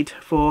Latvian braid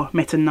for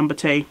mitten number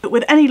 2. But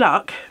with any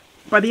luck,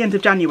 by the end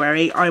of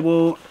January I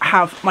will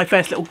have my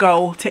first little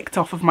goal ticked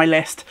off of my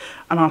list,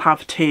 and I'll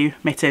have 2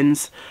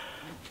 mittens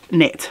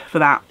knit for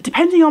that.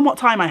 Depending on what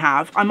time I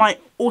have, I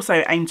might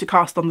also aim to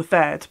cast on the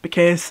 3rd,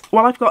 because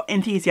while I've got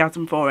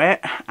enthusiasm for it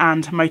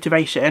and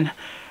motivation,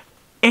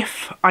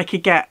 if I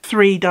could get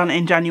 3 done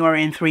in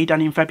January and 3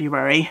 done in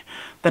February,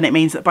 then it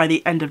means that by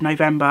the end of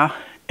November,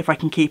 if I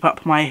can keep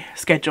up my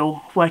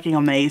schedule working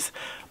on these,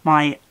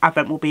 my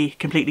Advent will be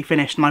completely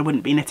finished and I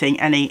wouldn't be knitting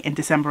any in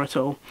December at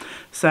all.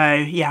 So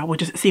yeah, we'll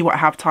just see what I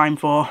have time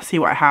for, see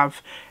what I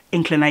have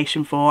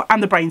inclination for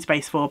and the brain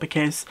space for,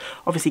 because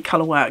obviously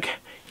colour work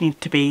needs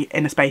to be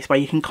in a space where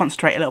you can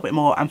concentrate a little bit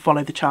more and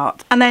follow the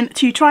chart. And then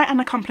to try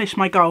and accomplish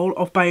my goal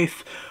of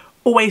both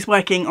always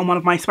working on one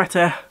of my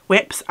sweater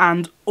whips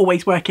and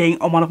always working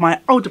on one of my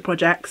older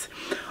projects,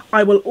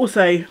 I will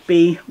also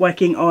be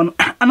working on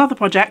another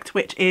project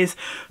which is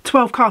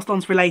 12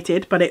 cast-ons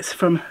related, but it's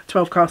from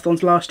 12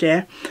 cast-ons last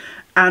year,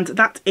 and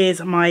that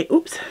is my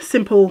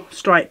simple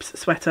stripes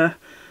sweater,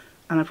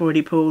 and I've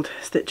already pulled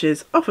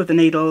stitches off of the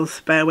needles.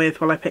 Bear with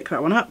while I pick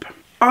that one up.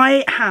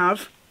 I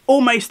have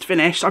almost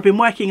finished. I've been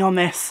working on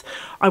this.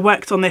 I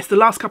worked on this the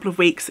last couple of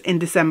weeks in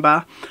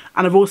December,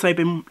 and I've also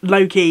been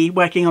low-key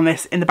working on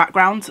this in the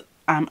background,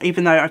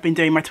 even though I've been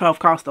doing my 12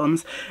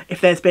 cast-ons.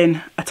 If there's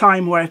been a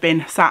time where I've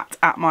been sat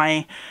at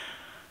my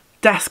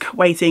desk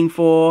waiting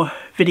for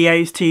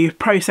videos to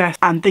process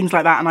and things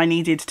like that, and I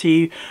needed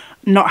to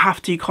not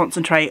have to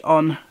concentrate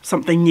on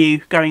something new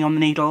going on the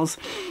needles,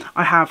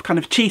 I have kind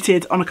of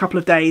cheated on a couple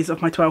of days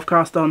of my 12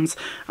 cast-ons,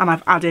 and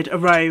I've added a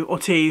row or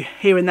two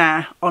here and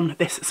there on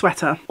this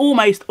sweater.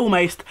 Almost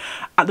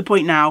at the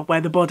point now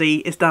where the body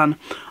is done.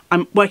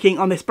 I'm working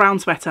on this brown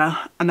sweater,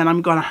 and then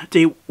I'm gonna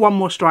do one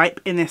more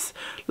stripe in this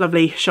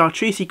lovely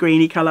chartreusey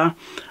greeny colour,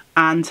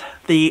 and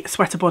the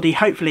sweater body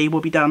hopefully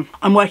will be done.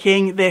 I'm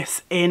working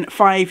this in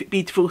 5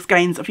 beautiful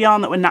skeins of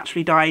yarn that were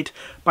naturally dyed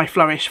by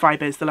Flourish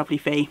Fibres, the lovely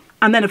Fee.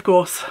 And then of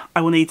course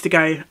I will need to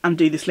go and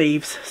do the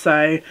sleeves,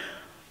 so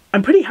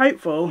I'm pretty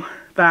hopeful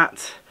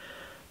that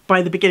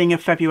by the beginning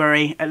of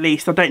February at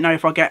least, I don't know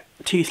if I'll get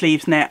 2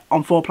 sleeves knit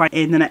on 4-ply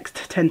in the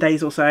next 10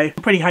 days or so.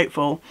 I'm pretty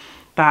hopeful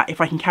that if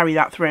I can carry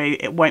that through,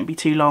 it won't be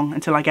too long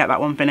until I get that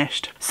one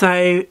finished.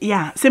 So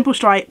yeah, simple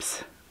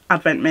stripes,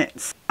 advent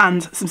mitts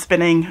and some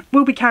spinning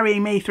will be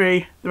carrying me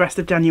through the rest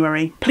of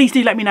January. Please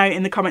do let me know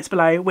in the comments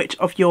below which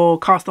of your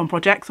cast on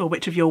projects or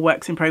which of your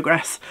works in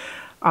progress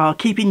are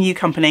keeping you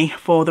company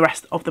for the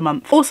rest of the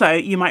month. Also,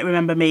 you might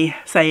remember me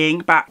saying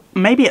back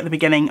maybe at the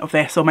beginning of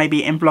this or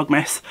maybe in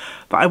Vlogmas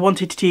that I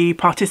wanted to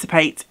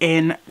participate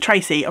in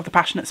Tracy of the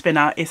Passionate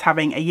Spinner is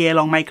having a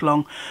year-long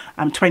make-along,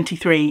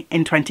 23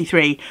 in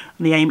 23.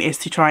 And the aim is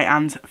to try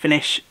and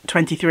finish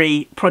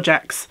 23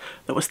 projects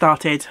that were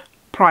started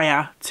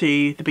prior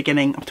to the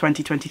beginning of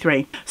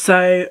 2023.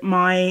 So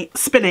my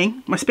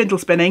spinning, my spindle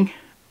spinning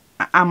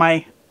and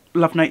my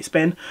love note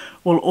spin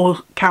will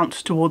all count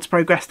towards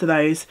progress to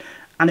those,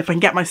 and if I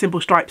can get my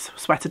simple stripes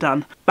sweater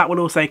done, that will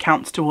also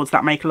count towards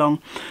that make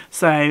along.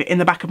 So in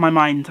the back of my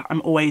mind,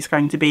 I'm always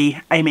going to be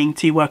aiming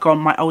to work on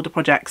my older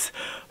projects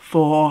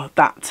for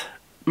that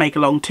make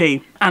along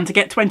too. And to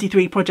get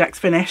 23 projects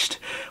finished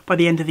by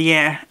the end of the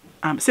year,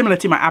 similar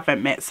to my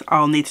advent mitts,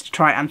 I'll need to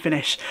try and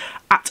finish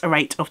at a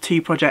rate of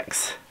 2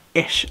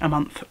 projects-ish a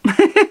month.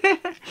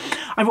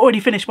 I've already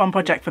finished one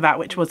project for that,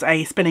 which was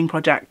a spinning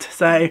project,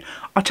 so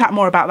I'll chat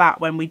more about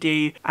that when we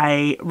do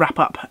a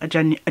wrap-up, a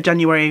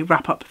January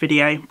wrap-up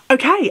video.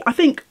 Okay, I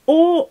think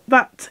all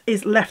that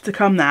is left to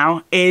come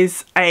now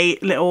is a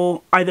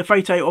little either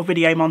photo or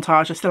video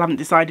montage. I still haven't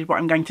decided what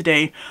I'm going to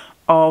do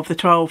of the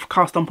 12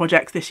 cast-on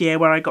projects this year,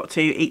 where I got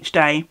to each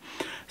day.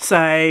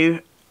 So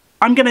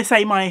I'm going to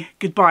say my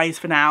goodbyes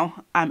for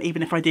now,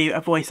 even if I do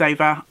a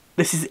voiceover.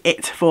 This is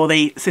it for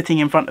the sitting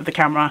in front of the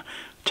camera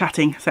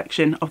chatting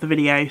section of the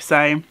video.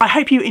 So I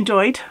hope you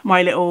enjoyed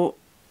my little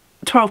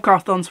 12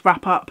 cast-ons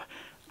wrap up,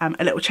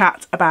 a little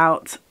chat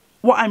about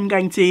what I'm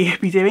going to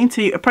be doing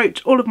to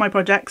approach all of my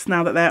projects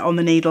now that they're on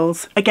the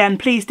needles. Again,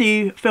 please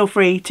do feel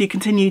free to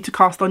continue to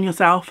cast on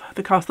yourself.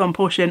 The cast on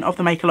portion of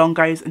the make along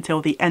goes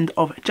until the end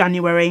of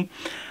January.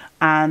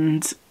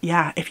 And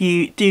yeah, if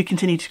you do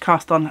continue to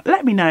cast on,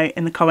 let me know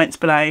in the comments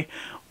below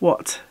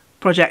what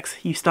projects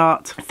you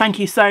start. Thank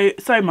you so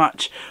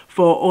much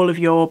for all of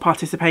your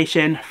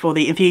participation, for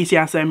the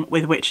enthusiasm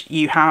with which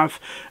you have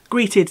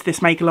greeted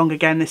this make along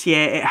again this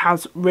year. It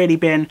has really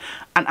been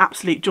an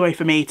absolute joy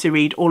for me to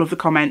read all of the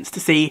comments, to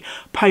see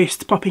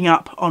posts popping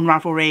up on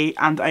Ravelry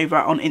and over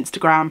on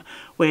Instagram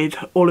with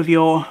all of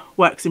your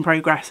works in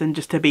progress, and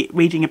just to be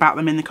reading about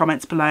them in the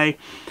comments below.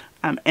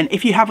 And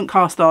if you haven't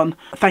cast on,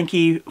 thank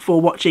you for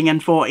watching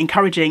and for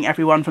encouraging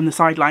everyone from the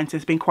sidelines.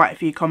 There's been quite a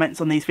few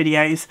comments on these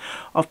videos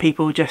of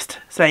people just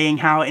saying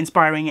how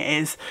inspiring it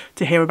is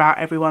to hear about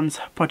everyone's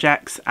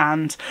projects,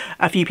 and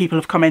a few people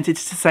have commented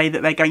to say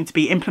that they're going to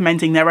be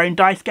implementing their own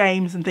dice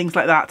games and things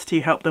like that to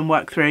help them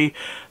work through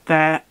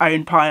their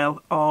own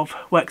pile of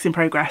works in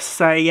progress.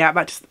 So yeah,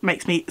 that just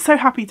makes me so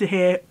happy to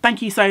hear.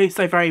 Thank you so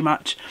very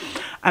much.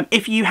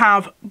 If you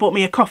have bought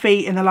me a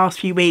coffee in the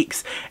last few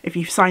weeks, if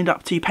you've signed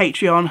up to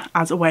Patreon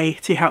as a way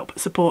to help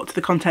support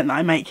the content that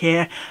I make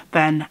here,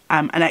 then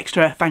an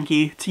extra thank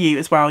you to you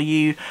as well.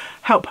 You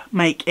help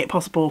make it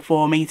possible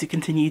for me to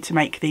continue to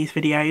make these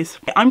videos.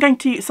 I'm going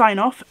to sign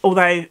off,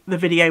 although the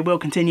video will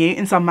continue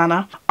in some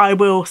manner. I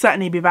will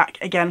certainly be back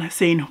again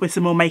soon with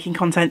some more making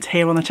content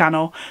here on the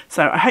channel,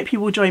 so I hope you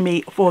will join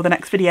me for the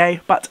next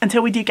video. But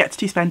until we do get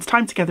to spend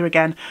time together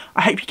again,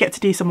 I hope you get to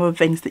do some of the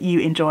things that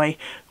you enjoy.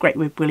 Great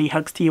with Willy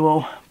hugs to you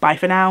all. Bye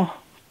for now.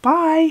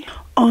 Bye.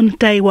 On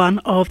day 1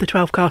 of the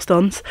 12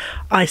 cast-ons,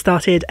 I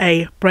started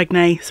a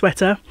Bregnay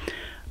sweater,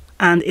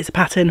 and it's a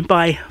pattern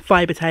by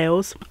Fibre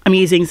Tales. I'm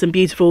using some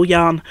beautiful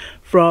yarn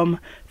from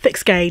Thick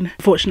Skein.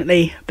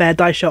 Fortunately, their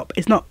dye shop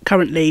is not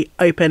currently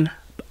open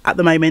at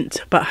the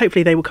moment, but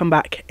hopefully they will come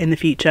back in the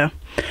future.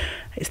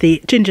 It's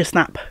the Ginger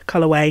Snap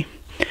colourway,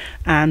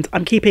 and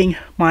I'm keeping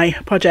my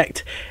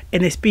project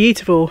in this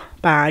beautiful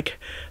bag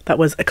that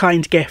was a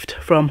kind gift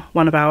from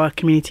one of our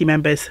community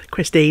members,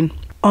 Christine.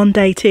 On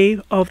day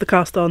 2 of the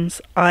cast-ons,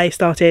 I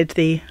started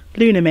the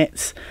Lunar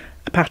Mitts,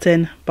 a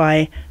pattern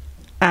by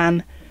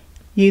Anne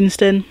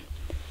Unston,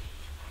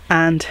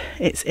 and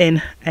it's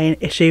in an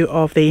issue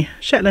of the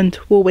Shetland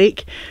Wool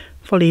Week,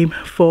 volume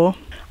 4.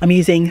 I'm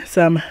using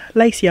some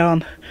lace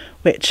yarn,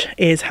 which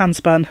is hand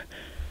spun.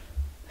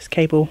 This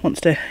cable wants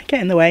to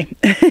get in the way.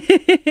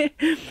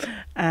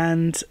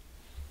 And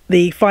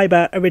the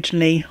fibre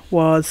originally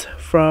was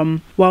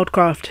from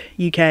Wildcraft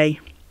UK,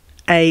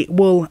 a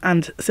wool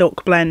and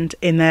silk blend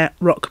in their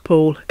Rock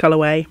Pool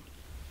colourway.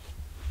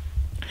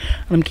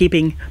 And I'm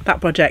keeping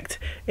that project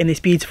in this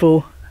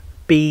beautiful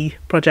bee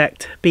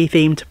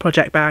themed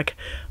project bag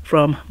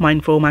from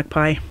Mindful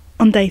Magpie.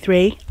 On day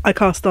 3, I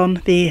cast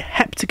on the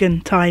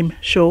Heptagon Time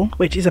shawl,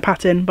 which is a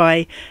pattern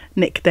by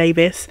Nick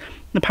Davis.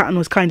 The pattern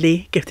was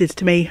kindly gifted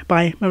to me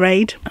by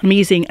Mairead. I'm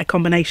using a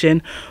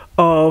combination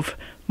of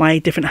my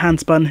different hand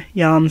spun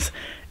yarns,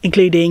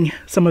 including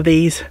some of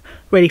these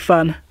really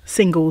fun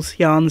singles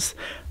yarns.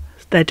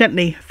 They're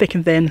gently thick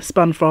and thin,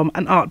 spun from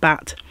an art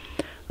bat.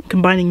 I'm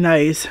combining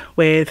those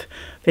with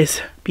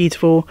this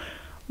beautiful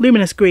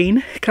luminous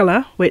green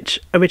colour, which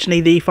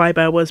originally the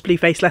fibre was Blue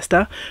Face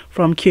Leicester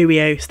from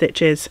Curio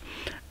Stitches.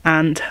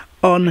 And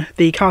on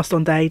the cast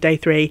on day, day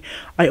 3,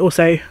 I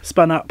also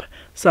spun up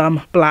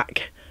some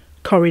black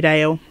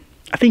Corriedale.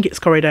 I think it's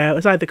Corriedale.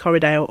 It's either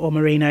Corriedale or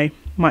Merino.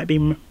 Might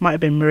have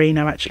been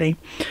Merino actually.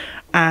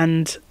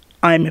 And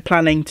I'm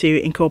planning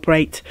to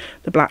incorporate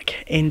the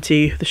black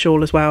into the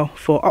shawl as well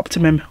for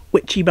optimum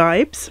witchy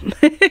vibes.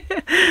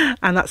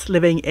 And that's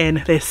living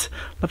in this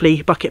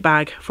lovely bucket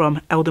bag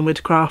from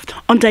Eldenwood Craft.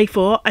 On day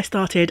 4, I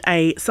started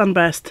a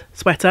sunburst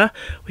sweater,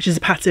 which is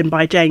a pattern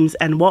by James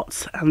N.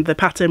 Watts, and the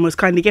pattern was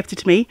kindly gifted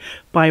to me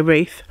by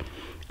Ruth.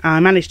 I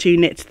managed to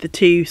knit the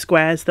 2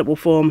 squares that will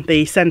form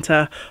the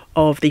centre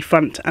of the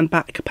front and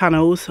back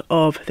panels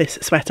of this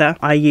sweater.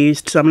 I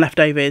used some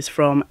leftovers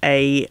from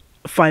a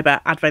fibre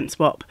advent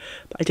swap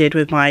that I did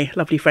with my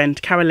lovely friend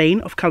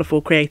Caroline of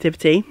Colourful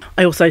Creativity.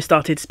 I also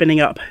started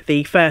spinning up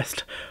the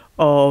first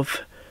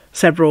of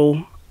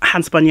several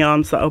hand spun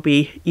yarns that I'll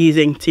be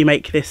using to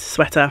make this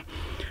sweater.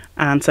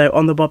 And so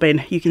on the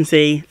bobbin you can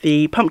see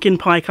the pumpkin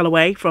pie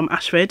colourway from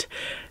Ashford,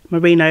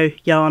 merino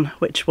yarn,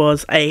 which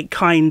was a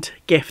kind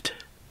gift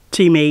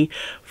to me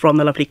from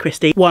the lovely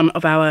Christy, one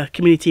of our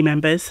community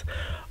members.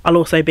 I'll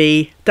also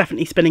be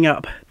definitely spinning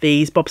up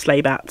these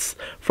bobsleigh bats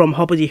from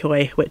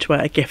Hobbledehoy, which were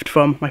a gift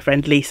from my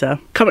friend Lisa.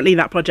 Currently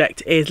that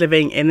project is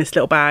living in this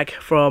little bag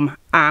from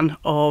Anne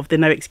of the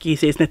No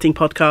Excuses Knitting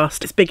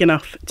Podcast. It's big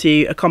enough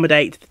to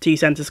accommodate the 2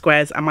 centre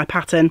squares and my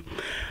pattern.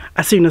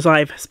 As soon as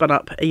I've spun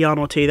up a yarn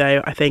or 2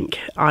 though, I think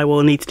I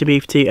will need to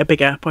move to a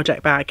bigger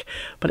project bag,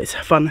 but it's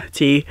fun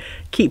to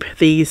keep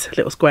these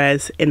little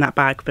squares in that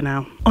bag for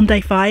now. On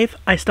day 5,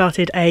 I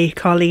started a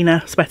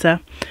Carlina sweater,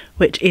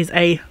 which is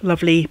a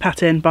lovely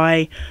pattern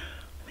by,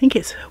 I think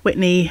it's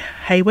Whitney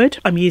Hayward.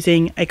 I'm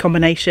using a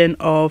combination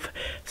of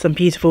some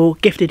beautiful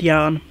gifted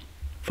yarn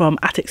from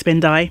Attic Spin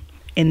Dye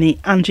in the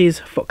Angie's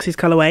Foxes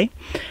colourway.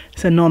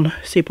 It's a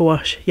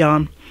non-superwash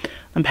yarn.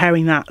 I'm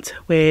pairing that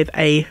with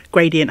a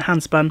gradient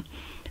handspun.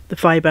 The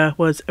fibre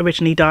was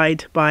originally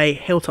dyed by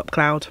Hilltop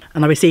Cloud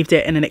and I received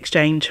it in an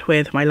exchange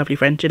with my lovely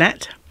friend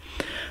Jeanette.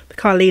 The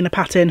Carlina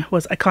pattern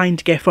was a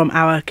kind gift from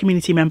our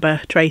community member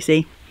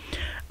Tracy,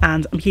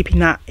 and I'm keeping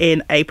that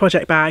in a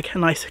project bag, a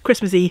nice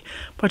Christmassy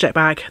project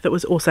bag that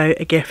was also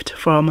a gift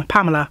from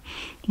Pamela,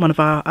 one of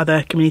our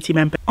other community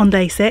members. On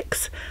day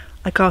 6,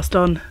 I cast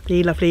on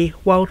the lovely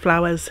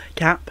Wildflowers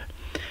cap,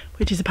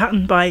 which is a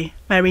pattern by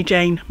Mary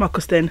Jane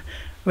Muckleston,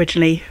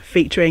 originally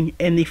featuring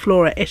in the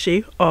Flora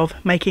issue of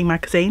Making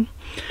magazine.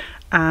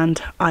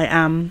 And I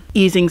am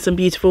using some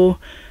beautiful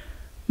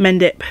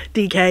Mendip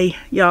DK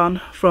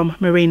yarn from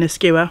Marina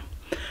Skewer,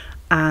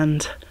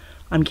 and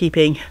I'm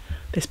keeping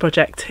this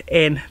project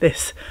in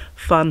this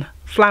fun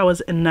Flowers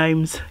and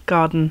Gnomes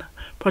garden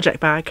project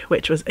bag,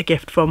 which was a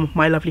gift from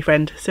my lovely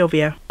friend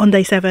Sylvia. On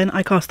day 7,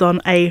 I cast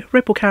on a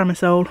Ripple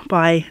Camisole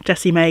by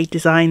Jessie May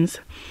Designs,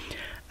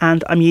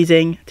 and I'm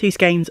using 2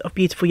 skeins of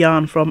beautiful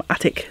yarn from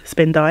Attic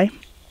Spin Dye.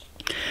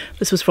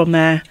 This was from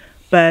their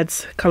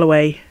Birds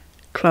colourway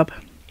club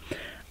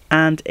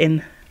and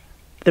in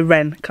the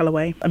Wren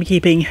colourway. I'm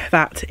keeping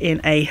that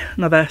in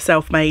another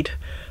self-made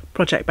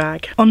project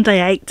bag. On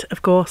day 8,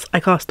 of course, I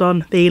cast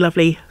on the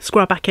lovely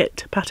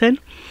Scrub-Backet pattern,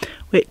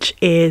 which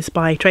is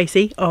by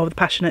Tracy of The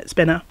Passionate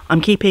Spinner.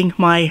 I'm keeping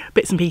my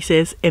bits and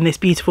pieces in this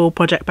beautiful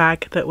project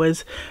bag that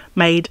was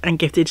made and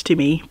gifted to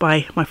me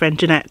by my friend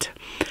Jeanette.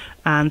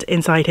 And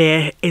inside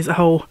here is a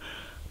whole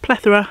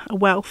plethora, a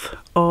wealth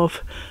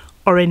of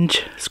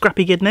orange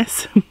scrappy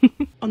goodness.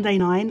 On day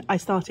 9, I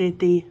started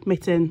the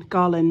Mitten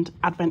Garland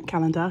Advent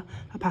Calendar,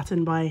 a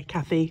pattern by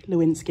Kathy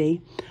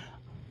Lewinsky.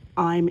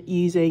 I'm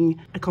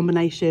using a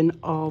combination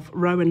of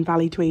Rowan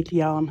Valley Tweed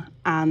yarn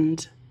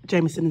and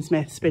Jameson &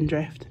 Smith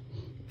Spindrift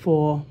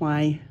for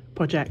my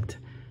project,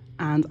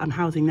 and I'm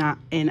housing that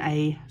in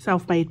a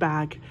self-made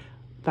bag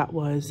that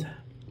was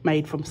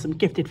made from some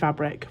gifted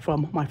fabric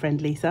from my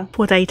friend Lisa.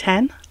 For day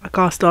 10, I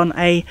cast on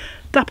a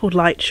Dappled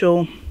Light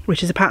shawl,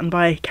 which is a pattern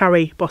by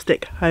Carrie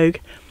Bostick Hogue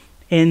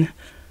in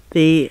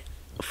the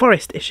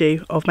Forest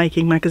issue of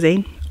Making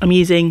magazine. I'm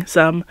using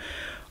some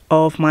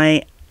of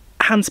my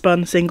hand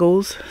spun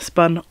singles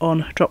spun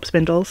on drop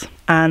spindles,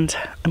 and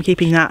I'm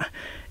keeping that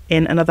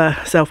in another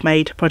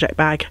self-made project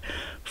bag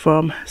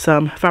from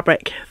some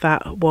fabric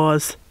that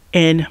was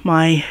in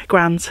my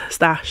grand's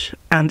stash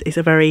and is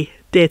a very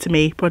dear to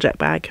me project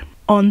bag.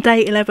 On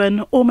day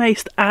 11,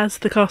 almost as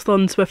the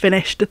cast-ons were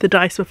finished, the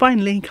dice were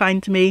finally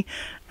kind to me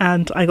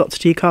and I got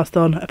to cast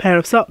on a pair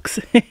of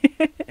socks.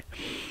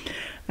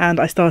 And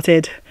I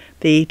started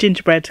the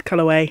gingerbread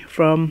colourway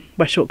from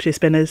West Yorkshire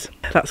Spinners.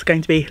 That's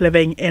going to be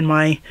living in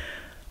my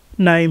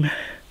gnome,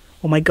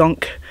 or my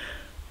gonk,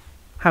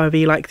 however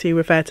you like to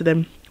refer to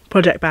them,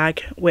 project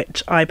bag,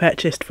 which I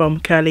purchased from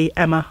Curly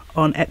Emma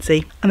on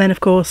Etsy. And then of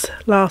course,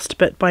 last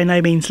but by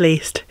no means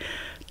least,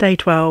 day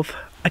 12,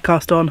 I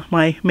cast on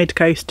my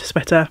mid-coast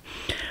sweater.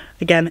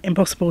 Again,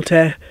 impossible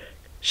to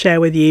share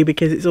with you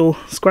because it's all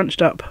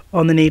scrunched up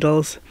on the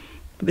needles.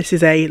 But this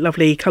is a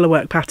lovely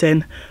colourwork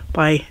pattern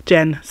by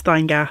Jen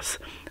Steingass,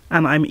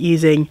 and I'm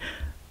using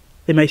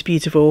the most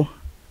beautiful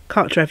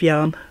Cartrev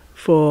yarn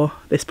for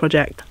this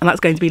project, and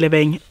that's going to be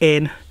living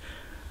in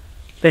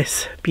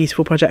this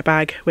beautiful project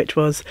bag, which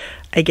was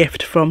a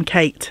gift from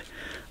Kate,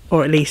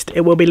 or at least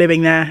it will be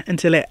living there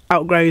until it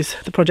outgrows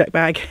the project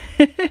bag.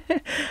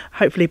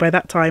 Hopefully by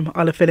that time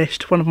I'll have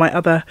finished one of my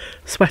other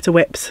sweater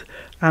whips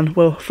and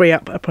will free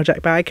up a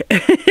project bag.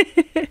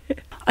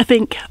 I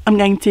think I'm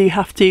going to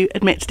have to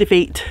admit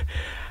defeat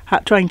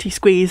at trying to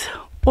squeeze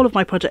all of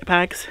my project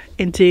bags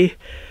into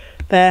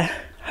their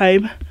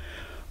home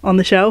on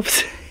the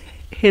shelves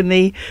in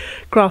the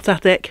craft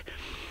attic.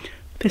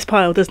 This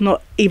pile does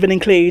not even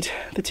include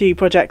the 2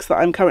 projects that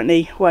I'm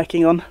currently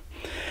working on,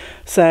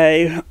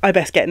 so I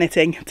best get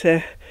knitting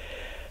to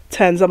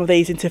turn some of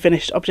these into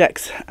finished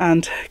objects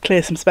and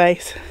clear some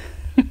space.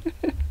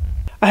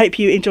 I hope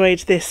you enjoyed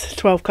this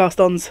 12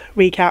 cast ons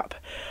recap.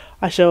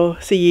 I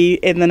shall see you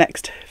in the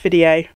next video.